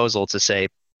on-chain proposal to say,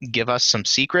 give us some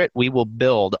Secret. We will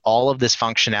build all of this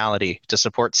functionality to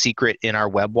support Secret in our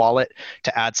web wallet,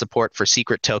 to add support for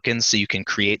Secret tokens, so you can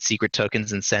create Secret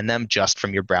tokens and send them just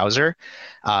from your browser.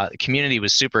 The community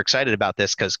was super excited about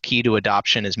this because key to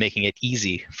adoption is making it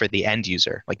easy for the end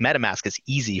user. Like MetaMask is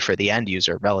easy for the end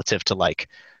user relative to like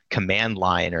command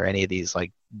line or any of these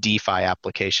like DeFi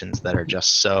applications that are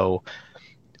just so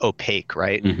opaque,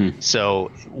 right? Mm-hmm.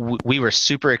 So we were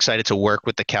super excited to work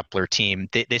with the Kepler team.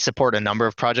 They support a number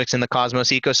of projects in the Cosmos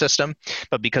ecosystem,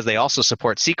 but because they also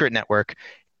support Secret Network,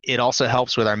 it also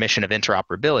helps with our mission of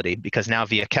interoperability because now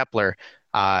via Kepler,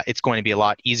 it's going to be a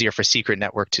lot easier for Secret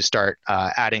Network to start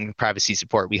adding privacy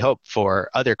support, we hope,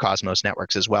 for other Cosmos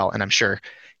networks as well. And I'm sure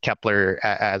Kepler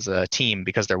as a team,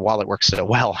 because their wallet works so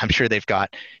well, I'm sure they've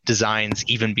got designs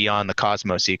even beyond the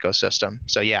Cosmos ecosystem.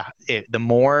 So yeah, the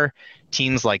more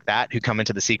teams like that who come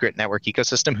into the Secret Network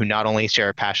ecosystem, who not only share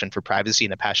a passion for privacy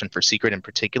and a passion for Secret in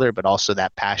particular, but also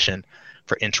that passion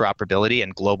for interoperability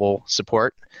and global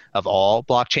support of all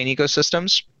blockchain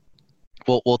ecosystems,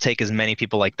 we'll take as many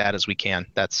people like that as we can.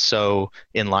 That's so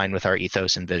in line with our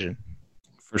ethos and vision.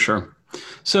 For sure.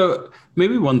 So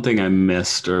maybe one thing I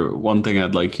missed or one thing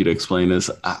I'd like you to explain is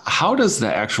how does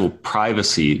the actual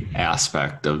privacy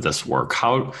aspect of this work?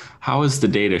 How is the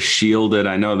data shielded?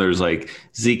 I know there's like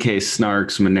ZK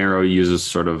snarks, Monero uses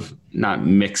sort of not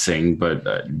mixing, but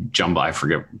jumble. I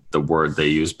forget the word they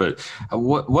use, but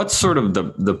what's sort of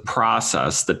the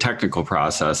process, the technical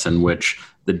process in which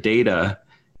the data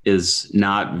is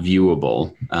not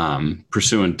viewable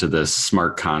pursuant to this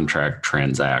smart contract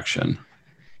transaction?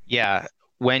 Yeah,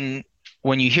 when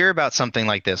when you hear about something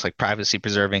like this, like privacy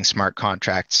preserving smart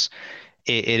contracts,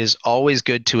 it is always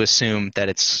good to assume that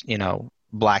it's,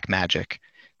 black magic.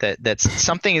 That's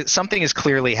something is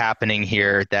clearly happening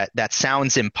here that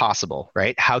sounds impossible,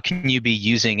 right? How can you be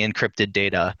using encrypted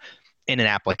data in an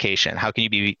application? How can you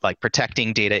be like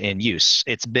protecting data in use?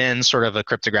 It's been sort of a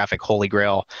cryptographic holy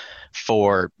grail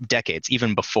for decades,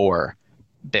 even before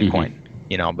Bitcoin,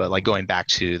 Mm-hmm. but like going back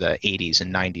to the 80s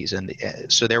and 90s. And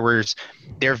so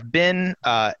there have been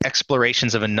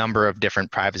explorations of a number of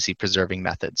different privacy preserving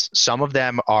methods. Some of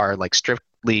them are like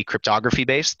strictly cryptography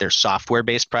based, they're software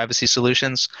based privacy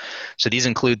solutions. So these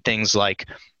include things like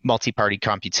multi party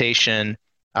computation,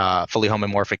 fully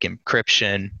homomorphic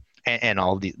encryption, and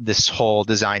all this whole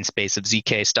design space of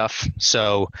ZK stuff.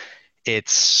 So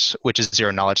which is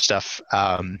zero knowledge stuff,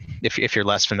 if you're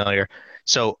less familiar.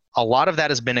 So a lot of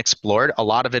that has been explored. A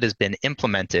lot of it has been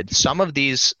implemented. Some of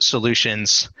these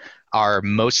solutions are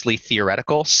mostly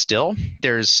theoretical still.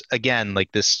 There's, again,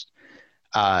 like this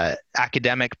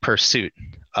academic pursuit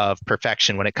of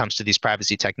perfection when it comes to these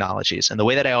privacy technologies. And the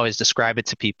way that I always describe it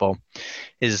to people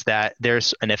is that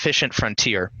there's an efficient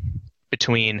frontier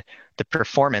between the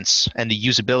performance and the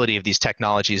usability of these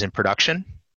technologies in production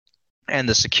and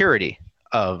the security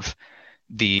of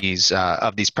these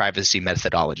privacy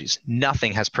methodologies.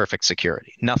 Nothing has perfect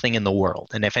security, nothing in the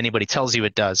world. And if anybody tells you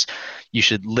it does, you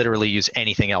should literally use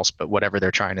anything else but whatever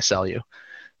they're trying to sell you.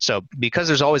 So because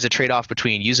there's always a trade-off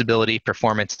between usability,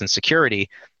 performance, and security,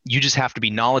 you just have to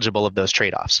be knowledgeable of those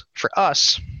trade-offs. For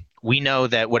us, we know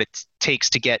that what it takes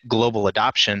to get global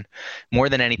adoption more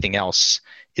than anything else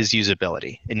is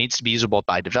usability. It needs to be usable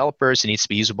by developers, it needs to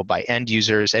be usable by end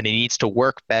users, and it needs to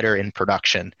work better in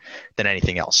production than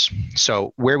anything else.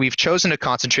 So where we've chosen to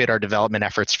concentrate our development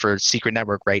efforts for Secret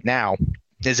Network right now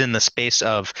is in the space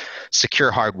of secure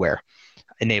hardware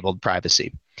enabled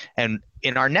privacy. And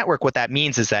in our network, what that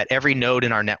means is that every node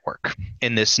in our network,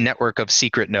 in this network of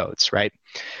secret nodes, right?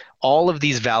 All of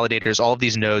these validators, all of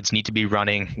these nodes need to be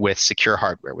running with secure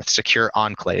hardware, with secure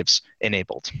enclaves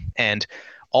enabled. And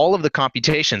all of the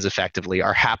computations effectively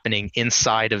are happening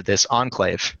inside of this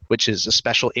enclave, which is a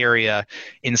special area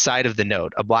inside of the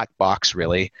node, a black box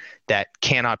really, that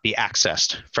cannot be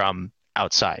accessed from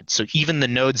outside. So even the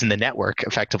nodes in the network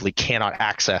effectively cannot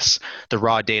access the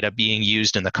raw data being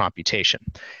used in the computation.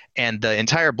 And the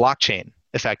entire blockchain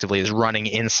effectively is running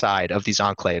inside of these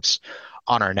enclaves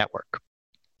on our network.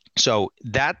 So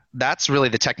that's really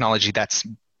the technology that's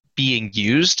being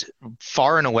used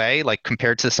far and away, like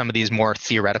compared to some of these more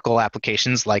theoretical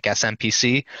applications like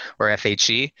SMPC or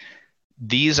FHE.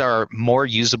 These are more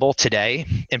usable today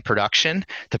in production.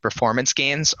 The performance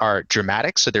gains are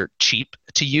dramatic, so they're cheap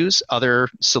to use. Other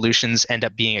solutions end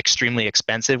up being extremely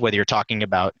expensive, whether you're talking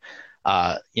about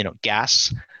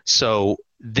gas. So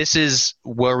this is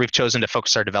where we've chosen to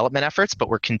focus our development efforts, but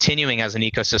we're continuing as an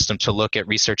ecosystem to look at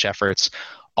research efforts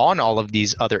on all of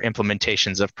these other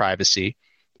implementations of privacy.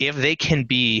 If they can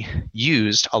be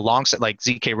used alongside, like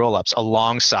ZK rollups,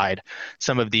 alongside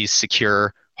some of these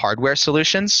secure hardware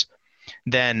solutions,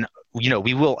 then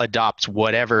we will adopt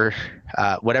whatever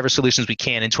solutions we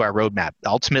can into our roadmap.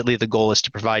 Ultimately, the goal is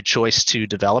to provide choice to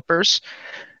developers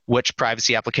which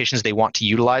privacy applications they want to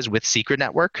utilize with Secret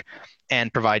Network,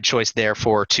 and provide choice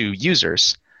therefore to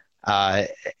users.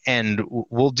 And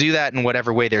we'll do that in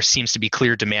whatever way there seems to be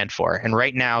clear demand for. And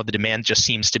right now, the demand just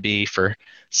seems to be for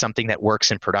something that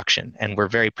works in production. And we're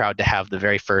very proud to have the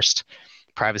very first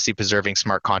privacy-preserving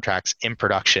smart contracts in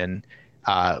production.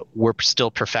 We're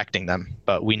still perfecting them,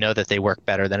 but we know that they work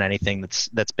better than anything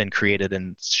that's been created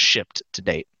and shipped to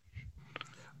date.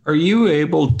 Are you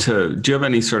able to, do you have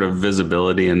any sort of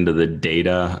visibility into the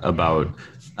data about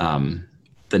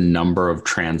the number of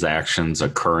transactions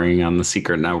occurring on the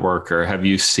Secret Network, or have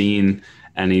you seen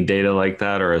any data like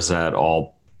that, or is that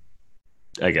all,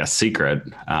 I guess, secret,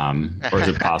 or is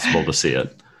it possible to see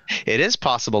it? It is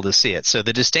possible to see it. So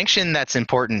the distinction that's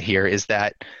important here is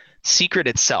that Secret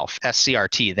itself,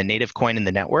 SCRT, the native coin in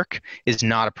the network, is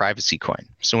not a privacy coin.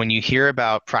 So when you hear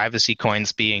about privacy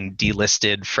coins being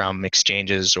delisted from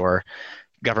exchanges or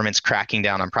governments cracking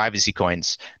down on privacy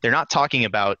coins, they're not talking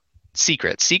about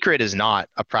Secret. Secret is not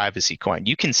a privacy coin.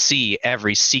 You can see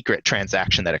every secret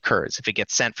transaction that occurs, if it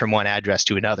gets sent from one address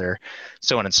to another,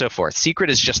 so on and so forth. Secret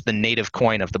is just the native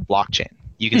coin of the blockchain.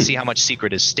 You can see how much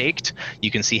secret is staked.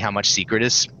 You can see how much secret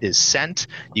is sent.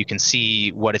 You can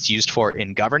see what it's used for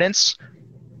in governance.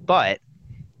 But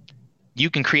you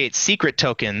can create secret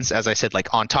tokens, as I said,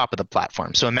 like on top of the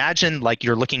platform. So imagine like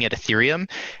you're looking at Ethereum.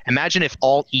 Imagine if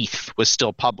all ETH was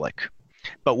still public.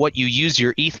 But what you use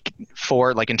your ETH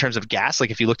for, like in terms of gas,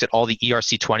 like if you looked at all the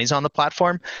ERC20s on the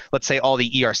platform, let's say all the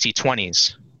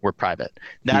ERC20s were private.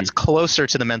 That's closer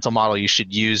to the mental model you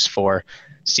should use for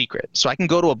Secret. So I can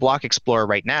go to a block explorer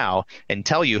right now and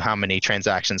tell you how many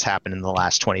transactions happened in the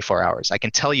last 24 hours. I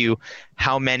can tell you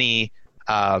how many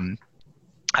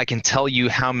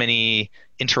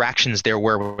interactions there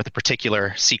were with a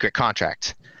particular secret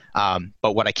contract.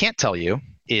 But what I can't tell you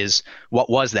is what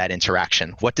was that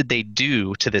interaction? What did they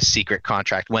do to this secret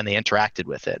contract when they interacted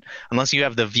with it? Unless you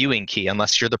have the viewing key,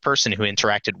 unless you're the person who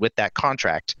interacted with that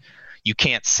contract, you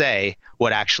can't say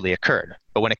what actually occurred.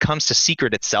 But when it comes to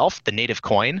Secret itself, the native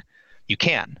coin, you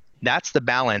can. That's the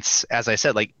balance. As I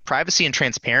said, like privacy and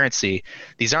transparency,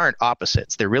 these aren't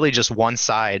opposites. They're really just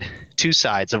two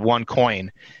sides of one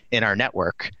coin in our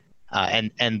network.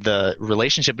 And the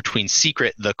relationship between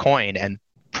Secret, the coin, and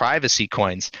privacy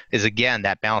coins is, again,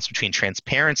 that balance between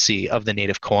transparency of the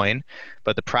native coin,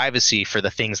 but the privacy for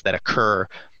the things that occur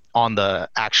on the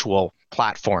actual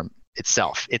platform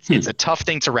itself. It's a tough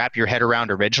thing to wrap your head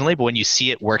around originally, but when you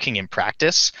see it working in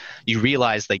practice, you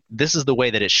realize like this is the way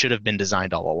that it should have been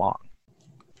designed all along.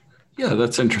 Yeah,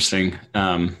 that's interesting.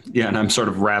 Yeah, and I'm sort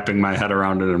of wrapping my head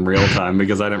around it in real time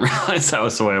because I didn't realize that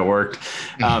was the way it worked.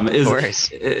 Of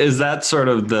course. Is that sort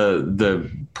of the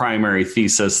primary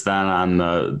thesis then on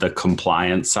the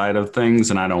compliance side of things?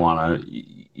 And I don't want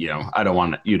to, I don't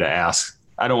want you to ask.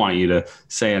 I don't want you to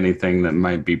say anything that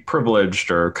might be privileged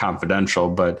or confidential,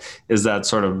 but is that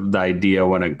sort of the idea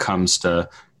when it comes to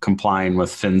complying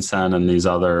with FinCEN and these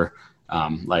other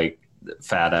like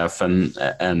FATF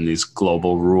and these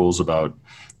global rules about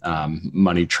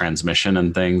money transmission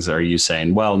and things? Are you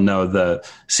saying, well, no, the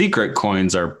secret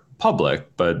coins are public,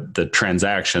 but the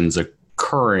transactions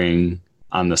occurring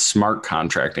on the smart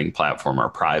contracting platform are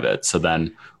private? So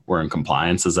then we're in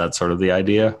compliance. Is that sort of the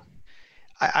idea?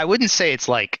 I wouldn't say it's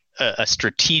like a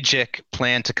strategic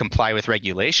plan to comply with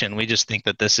regulation. We just think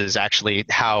that this is actually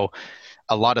how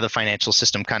a lot of the financial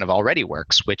system kind of already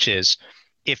works, which is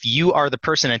if you are the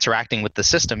person interacting with the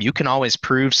system, you can always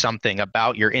prove something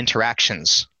about your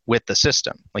interactions with the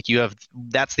system. Like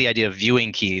that's the idea of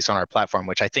viewing keys on our platform,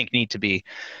 which I think need to be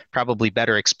probably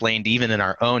better explained even in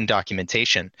our own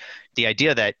documentation. The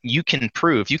idea that you can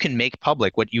make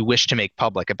public what you wish to make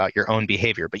public about your own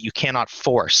behavior, but you cannot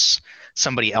force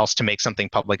somebody else to make something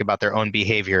public about their own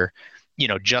behavior,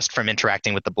 just from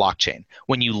interacting with the blockchain.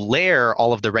 When you layer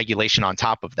all of the regulation on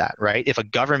top of that, right? If a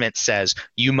government says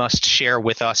you must share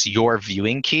with us your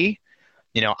viewing key,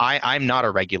 I'm not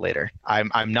a regulator.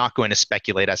 I'm not going to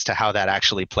speculate as to how that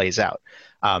actually plays out.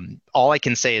 All I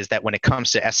can say is that when it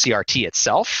comes to SCRT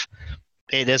itself,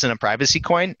 it isn't a privacy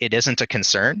coin. It isn't a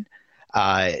concern.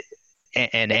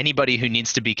 And anybody who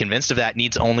needs to be convinced of that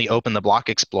needs only open the Block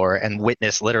Explorer and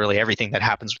witness literally everything that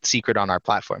happens with secret on our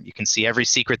platform. You can see every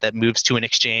secret that moves to an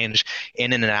exchange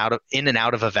in and out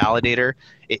of a validator.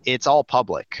 It's all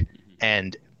public.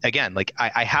 And again, like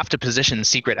I have to position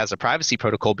secret as a privacy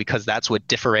protocol because that's what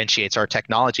differentiates our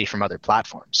technology from other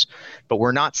platforms. But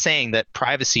we're not saying that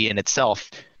privacy in itself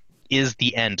is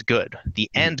the end good. The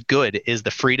end good is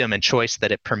the freedom and choice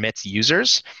that it permits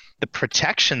users, the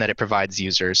protection that it provides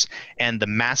users, and the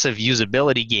massive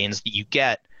usability gains that you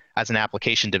get as an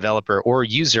application developer or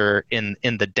user in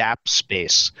the DApp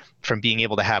space from being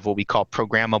able to have what we call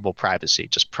programmable privacy.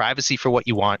 Just privacy for what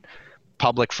you want,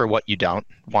 public for what you don't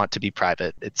want to be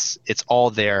private. It's all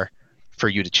there for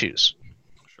you to choose.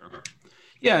 Sure.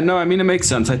 Yeah, no, I mean, it makes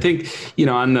sense. I think,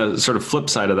 on the sort of flip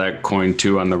side of that coin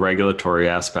too, on the regulatory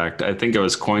aspect, I think it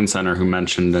was Coin Center who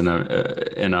mentioned in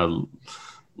a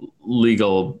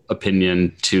legal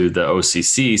opinion to the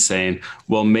OCC saying,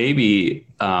 well, maybe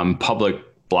public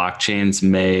blockchains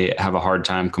may have a hard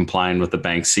time complying with the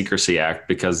Bank Secrecy Act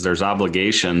because there's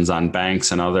obligations on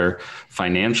banks and other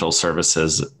financial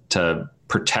services to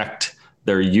protect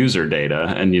their user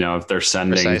data. And, if they're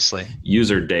sending Precisely.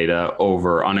 user data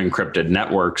over unencrypted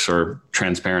networks or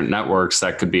transparent networks,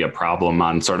 that could be a problem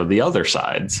on sort of the other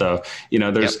side. So,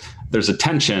 there's a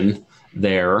tension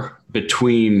there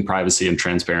between privacy and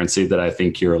transparency that I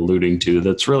think you're alluding to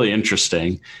that's really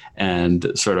interesting.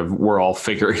 And sort of we're all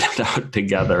figuring it out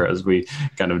together as we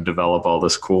kind of develop all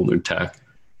this cool new tech.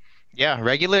 Yeah,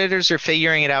 regulators are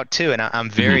figuring it out too. And I'm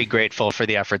very grateful for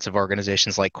the efforts of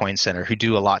organizations like Coin Center who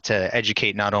do a lot to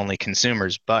educate not only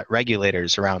consumers, but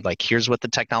regulators around like, here's what the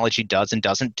technology does and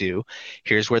doesn't do.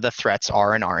 Here's where the threats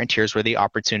are and aren't. Here's where the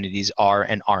opportunities are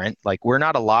and aren't. Like, we're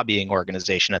not a lobbying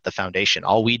organization at the foundation.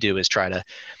 All we do is try to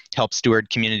help steward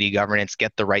community governance,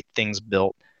 get the right things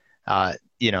built.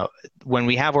 When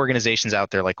we have organizations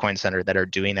out there like Coin Center that are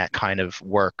doing that kind of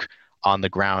work on the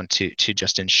ground to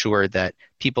just ensure that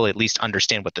people at least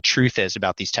understand what the truth is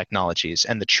about these technologies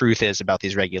and the truth is about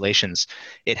these regulations,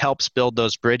 it helps build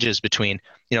those bridges between,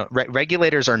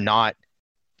 regulators are not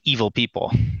evil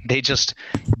people. They just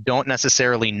don't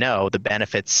necessarily know the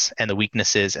benefits and the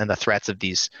weaknesses and the threats of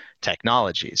these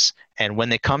technologies. And when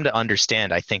they come to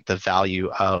understand, I think, the value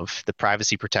of the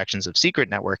privacy protections of Secret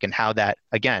Network and how that,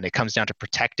 again, it comes down to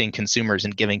protecting consumers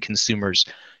and giving consumers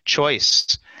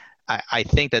choice, I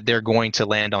think that they're going to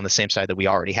land on the same side that we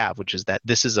already have, which is that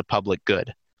this is a public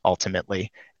good ultimately,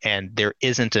 and there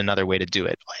isn't another way to do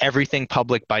it. Everything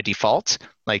public by default,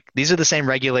 like these are the same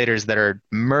regulators that are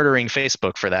murdering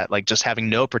Facebook for that, like just having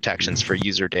no protections for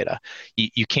user data.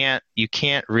 You can't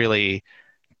really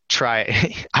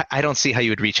try. I don't see how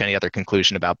you would reach any other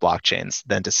conclusion about blockchains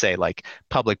than to say like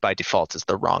public by default is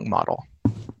the wrong model.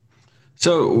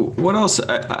 So what else?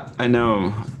 I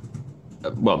know.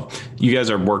 Well, you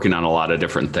guys are working on a lot of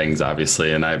different things,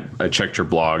 obviously, and I checked your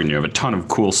blog, and you have a ton of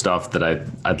cool stuff that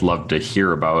I'd love to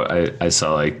hear about. I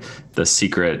saw like the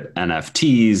secret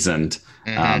NFTs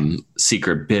and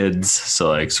secret bids, so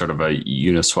like sort of a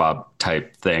Uniswap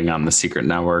type thing on the secret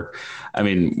network. I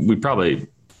mean,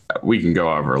 we can go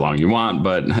however long you want,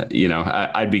 but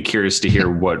I'd be curious to hear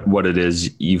what it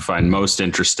is you find most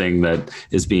interesting that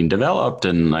is being developed,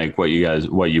 and like what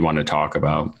you want to talk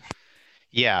about.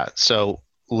 Yeah. So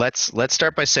let's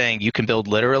start by saying you can build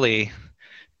literally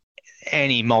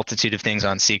any multitude of things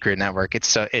on Secret Network.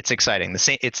 It's exciting.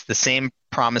 It's the same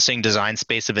promising design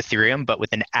space of Ethereum, but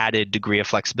with an added degree of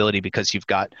flexibility because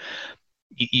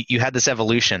you had this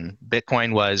evolution.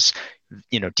 Bitcoin was,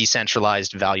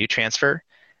 decentralized value transfer.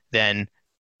 Then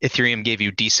Ethereum gave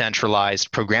you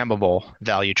decentralized programmable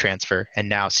value transfer, and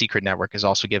now Secret Network is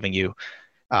also giving you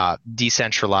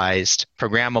decentralized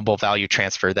programmable value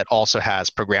transfer that also has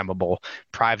programmable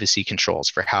privacy controls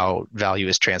for how value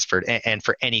is transferred and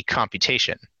for any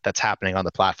computation that's happening on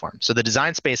the platform. So the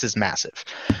design space is massive.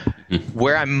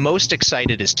 Where I'm most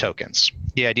excited is tokens,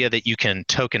 the idea that you can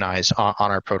tokenize on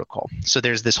our protocol. So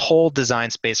there's this whole design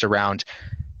space around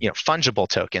fungible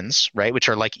tokens, right, which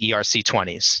are like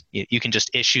ERC20s. You can just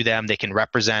issue them. They can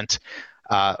represent,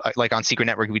 like on Secret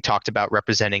Network, we talked about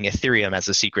representing Ethereum as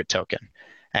a secret token,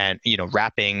 and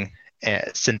wrapping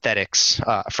synthetics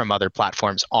from other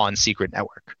platforms on Secret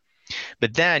Network.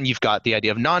 But then you've got the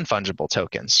idea of non-fungible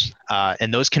tokens,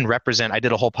 and those can represent. I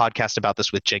did a whole podcast about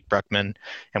this with Jake Bruckman,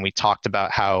 and we talked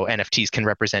about how NFTs can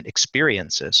represent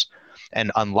experiences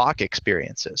and unlock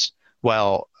experiences.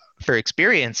 Well, for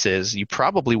experiences, you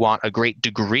probably want a great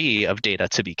degree of data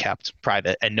to be kept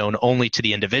private and known only to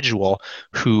the individual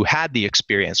who had the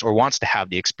experience or wants to have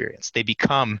the experience. They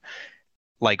become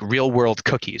like real world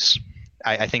cookies.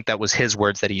 I think that was his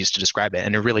words that he used to describe it.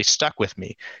 And it really stuck with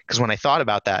me because when I thought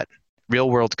about that,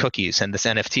 real world cookies and this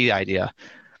NFT idea,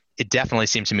 it definitely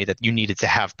seemed to me that you needed to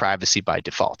have privacy by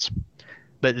default.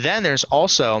 But then there's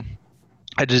also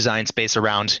a design space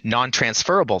around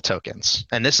non-transferable tokens.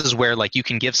 And this is where like you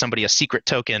can give somebody a secret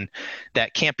token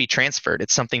that can't be transferred.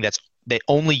 It's something that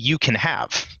only you can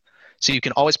have. So you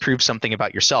can always prove something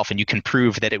about yourself, and you can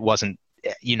prove that it wasn't,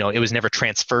 it was never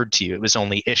transferred to you. It was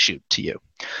only issued to you.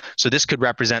 So this could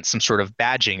represent some sort of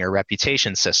badging or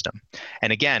reputation system.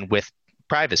 And again, with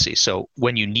privacy. So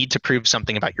when you need to prove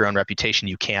something about your own reputation,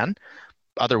 you can.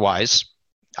 Otherwise,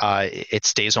 it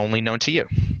stays only known to you.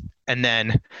 And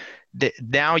then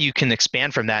now you can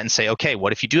expand from that and say, okay,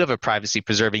 what if you do have a privacy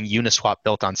preserving Uniswap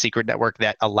built on Secret Network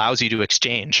that allows you to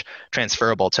exchange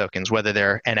transferable tokens, whether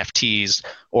they're NFTs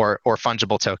or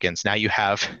fungible tokens? Now you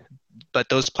have, but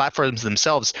those platforms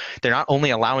themselves, they're not only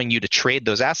allowing you to trade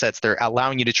those assets, they're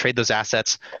allowing you to trade those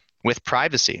assets with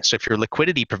privacy. So if you're a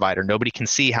liquidity provider, nobody can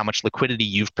see how much liquidity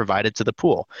you've provided to the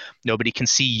pool. Nobody can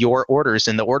see your orders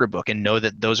in the order book and know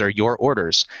that those are your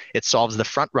orders. It solves the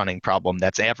front running problem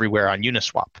that's everywhere on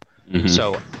Uniswap. Mm-hmm.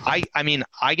 So I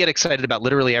get excited about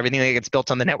literally everything that gets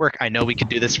built on the network. I know we could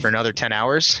do this for another 10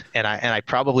 hours and I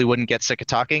probably wouldn't get sick of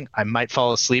talking. I might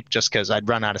fall asleep just because I'd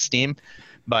run out of steam,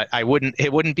 but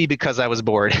it wouldn't be because I was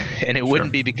bored, and it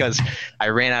wouldn't be because I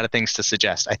ran out of things to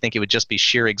suggest. I think it would just be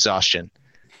sheer exhaustion.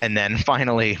 And then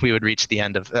finally, we would reach the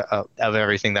end of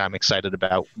everything that I'm excited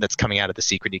about that's coming out of the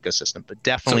secret ecosystem. But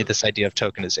definitely this idea of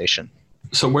tokenization.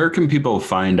 So where can people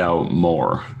find out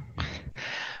more?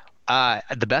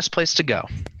 The best place to go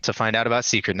to find out about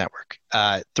Secret Network,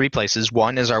 3 places.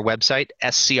 One is our website,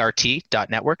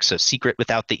 scrt.network, so secret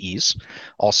without the E's.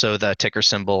 Also the ticker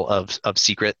symbol of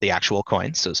Secret, the actual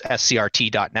coin, so it's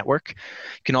scrt.network. You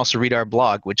can also read our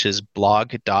blog, which is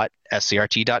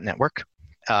blog.scrt.network.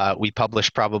 We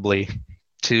publish probably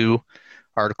 2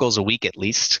 articles a week at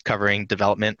least, covering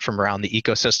development from around the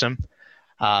ecosystem.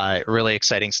 Really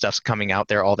exciting stuff's coming out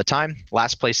there all the time.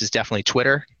 Last place is definitely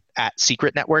Twitter,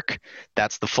 @Secret Network.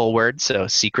 That's the full word. So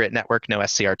Secret Network, no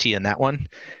SCRT in that one.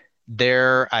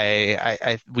 There,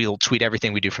 we'll tweet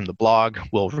everything we do from the blog.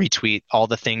 We'll retweet all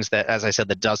the things that, as I said,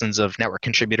 the dozens of network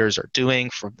contributors are doing,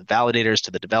 from the validators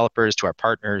to the developers to our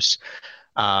partners.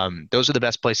 Those are the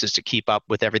best places to keep up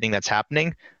with everything that's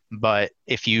happening. But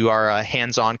if you are a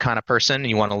hands-on kind of person and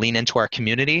you want to lean into our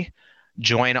community,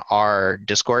 join our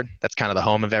Discord. That's kind of the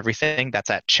home of everything. That's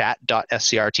at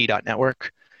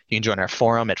chat.scrt.network. You can join our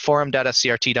forum at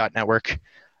forum.scrt.network.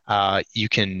 You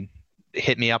can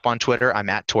hit me up on Twitter. I'm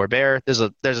at Bair. There's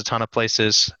a ton of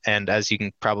places. And as you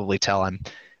can probably tell, I'm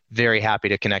very happy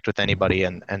to connect with anybody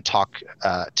and talk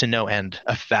to no end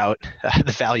about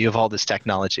the value of all this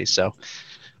technology. So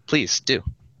please do.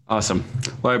 Awesome.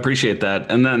 Well, I appreciate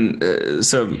that. And then,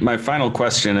 so my final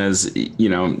question is,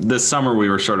 this summer we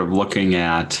were sort of looking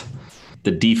at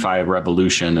the DeFi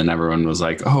revolution, and everyone was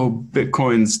like, oh,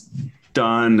 Bitcoin's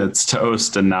done, it's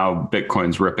toast, and now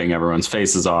Bitcoin's ripping everyone's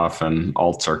faces off and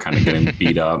alts are kind of getting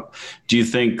beat up. Do you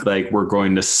think like we're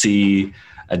going to see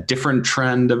a different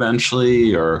trend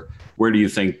eventually, or where do you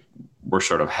think we're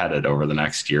sort of headed over the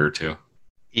next year or two.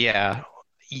 Yeah.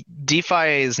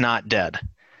 DeFi is not dead,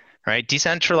 right?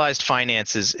 Decentralized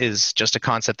finance is just a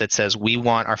concept that says we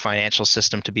want our financial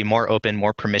system to be more open,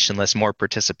 more permissionless, more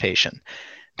participation.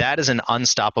 That is an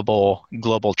unstoppable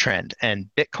global trend. And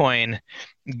Bitcoin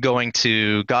going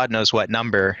to God knows what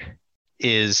number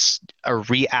is a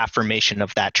reaffirmation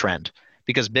of that trend,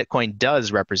 because Bitcoin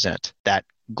does represent that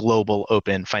global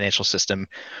open financial system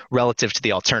relative to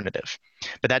the alternative.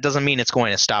 But that doesn't mean it's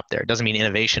going to stop there. It doesn't mean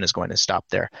innovation is going to stop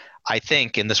there. I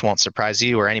think, and this won't surprise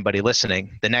you or anybody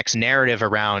listening, the next narrative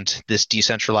around this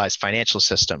decentralized financial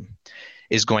system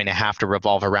is going to have to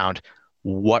revolve around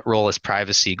what role is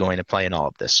privacy going to play in all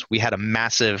of this. We had a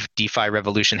massive DeFi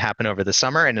revolution happen over the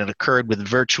summer, and it occurred with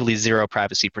virtually zero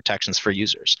privacy protections for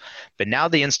users. But now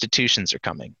the institutions are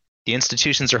coming. The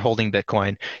institutions are holding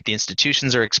Bitcoin. The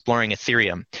institutions are exploring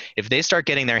Ethereum. If they start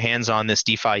getting their hands on this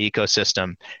DeFi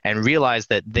ecosystem and realize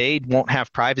that they won't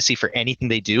have privacy for anything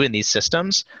they do in these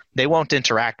systems, they won't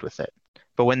interact with it.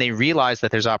 But when they realize that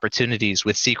there's opportunities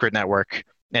with Secret Network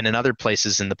and in other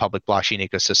places in the public blockchain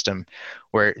ecosystem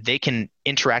where they can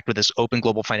interact with this open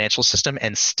global financial system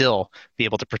and still be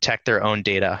able to protect their own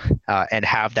data and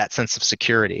have that sense of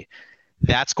security,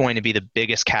 that's going to be the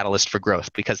biggest catalyst for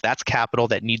growth, because that's capital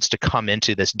that needs to come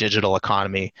into this digital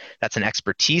economy. That's an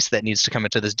expertise that needs to come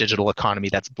into this digital economy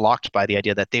that's blocked by the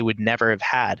idea that they would never have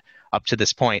had up to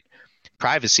this point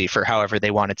privacy for however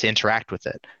they wanted to interact with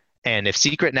it. And if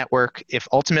Secret Network, if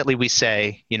ultimately we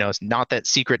say, it's not that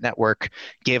Secret Network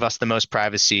gave us the most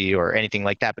privacy or anything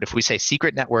like that, but if we say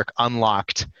Secret Network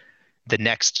unlocked the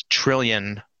next $1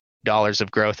 trillion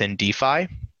of growth in DeFi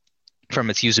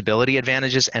from its usability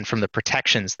advantages and from the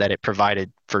protections that it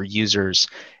provided for users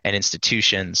and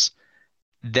institutions,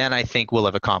 then I think we'll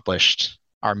have accomplished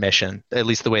our mission, at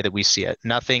least the way that we see it.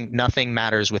 Nothing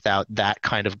matters without that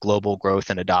kind of global growth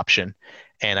and adoption.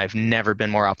 And I've never been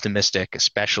more optimistic,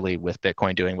 especially with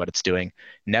Bitcoin doing what it's doing,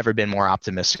 never been more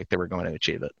optimistic that we're going to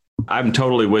achieve it. I'm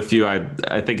totally with you.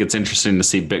 I think it's interesting to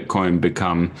see Bitcoin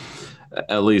become,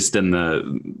 at least in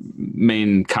the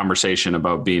main conversation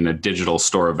about being a digital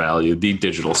store of value, the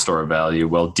digital store of value.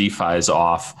 Well, DeFi is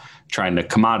off trying to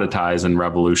commoditize and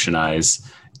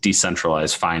revolutionize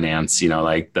decentralized finance,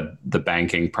 like the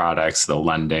banking products, the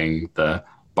lending, the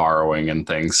borrowing and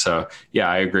things. So yeah,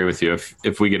 I agree with you.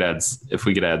 If we could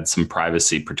add some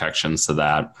privacy protections to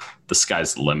that, the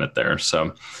sky's the limit there.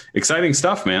 So exciting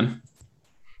stuff, man.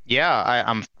 Yeah,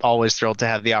 I'm always thrilled to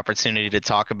have the opportunity to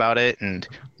talk about it. And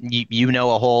you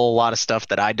know a whole lot of stuff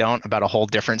that I don't about a whole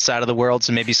different side of the world.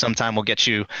 So maybe sometime we'll get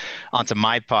you onto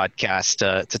my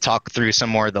podcast to talk through some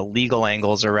more of the legal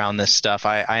angles around this stuff.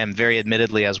 I am very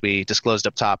admittedly, as we disclosed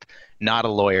up top, not a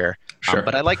lawyer. Sure.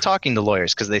 But I like talking to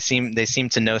lawyers because they seem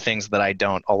to know things that I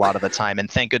don't a lot of the time.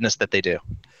 And thank goodness that they do.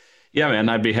 Yeah, man,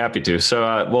 I'd be happy to.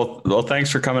 So, well, thanks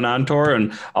for coming on, Tor.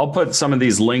 And I'll put some of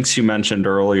these links you mentioned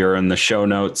earlier in the show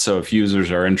notes. So if users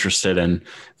are interested in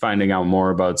finding out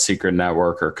more about Secret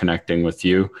Network or connecting with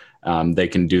you, they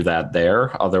can do that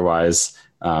there. Otherwise,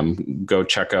 go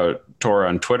check out Tor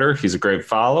on Twitter. He's a great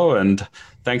follow. And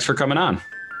thanks for coming on.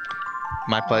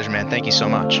 My pleasure, man. Thank you so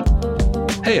much.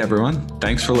 Hey, everyone.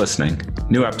 Thanks for listening.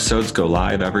 New episodes go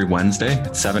live every Wednesday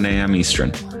at 7 a.m.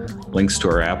 Eastern. Links to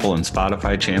our Apple and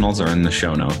Spotify channels are in the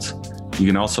show notes. You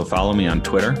can also follow me on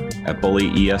Twitter at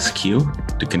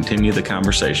BullyESQ to continue the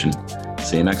conversation.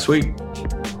 See you next week.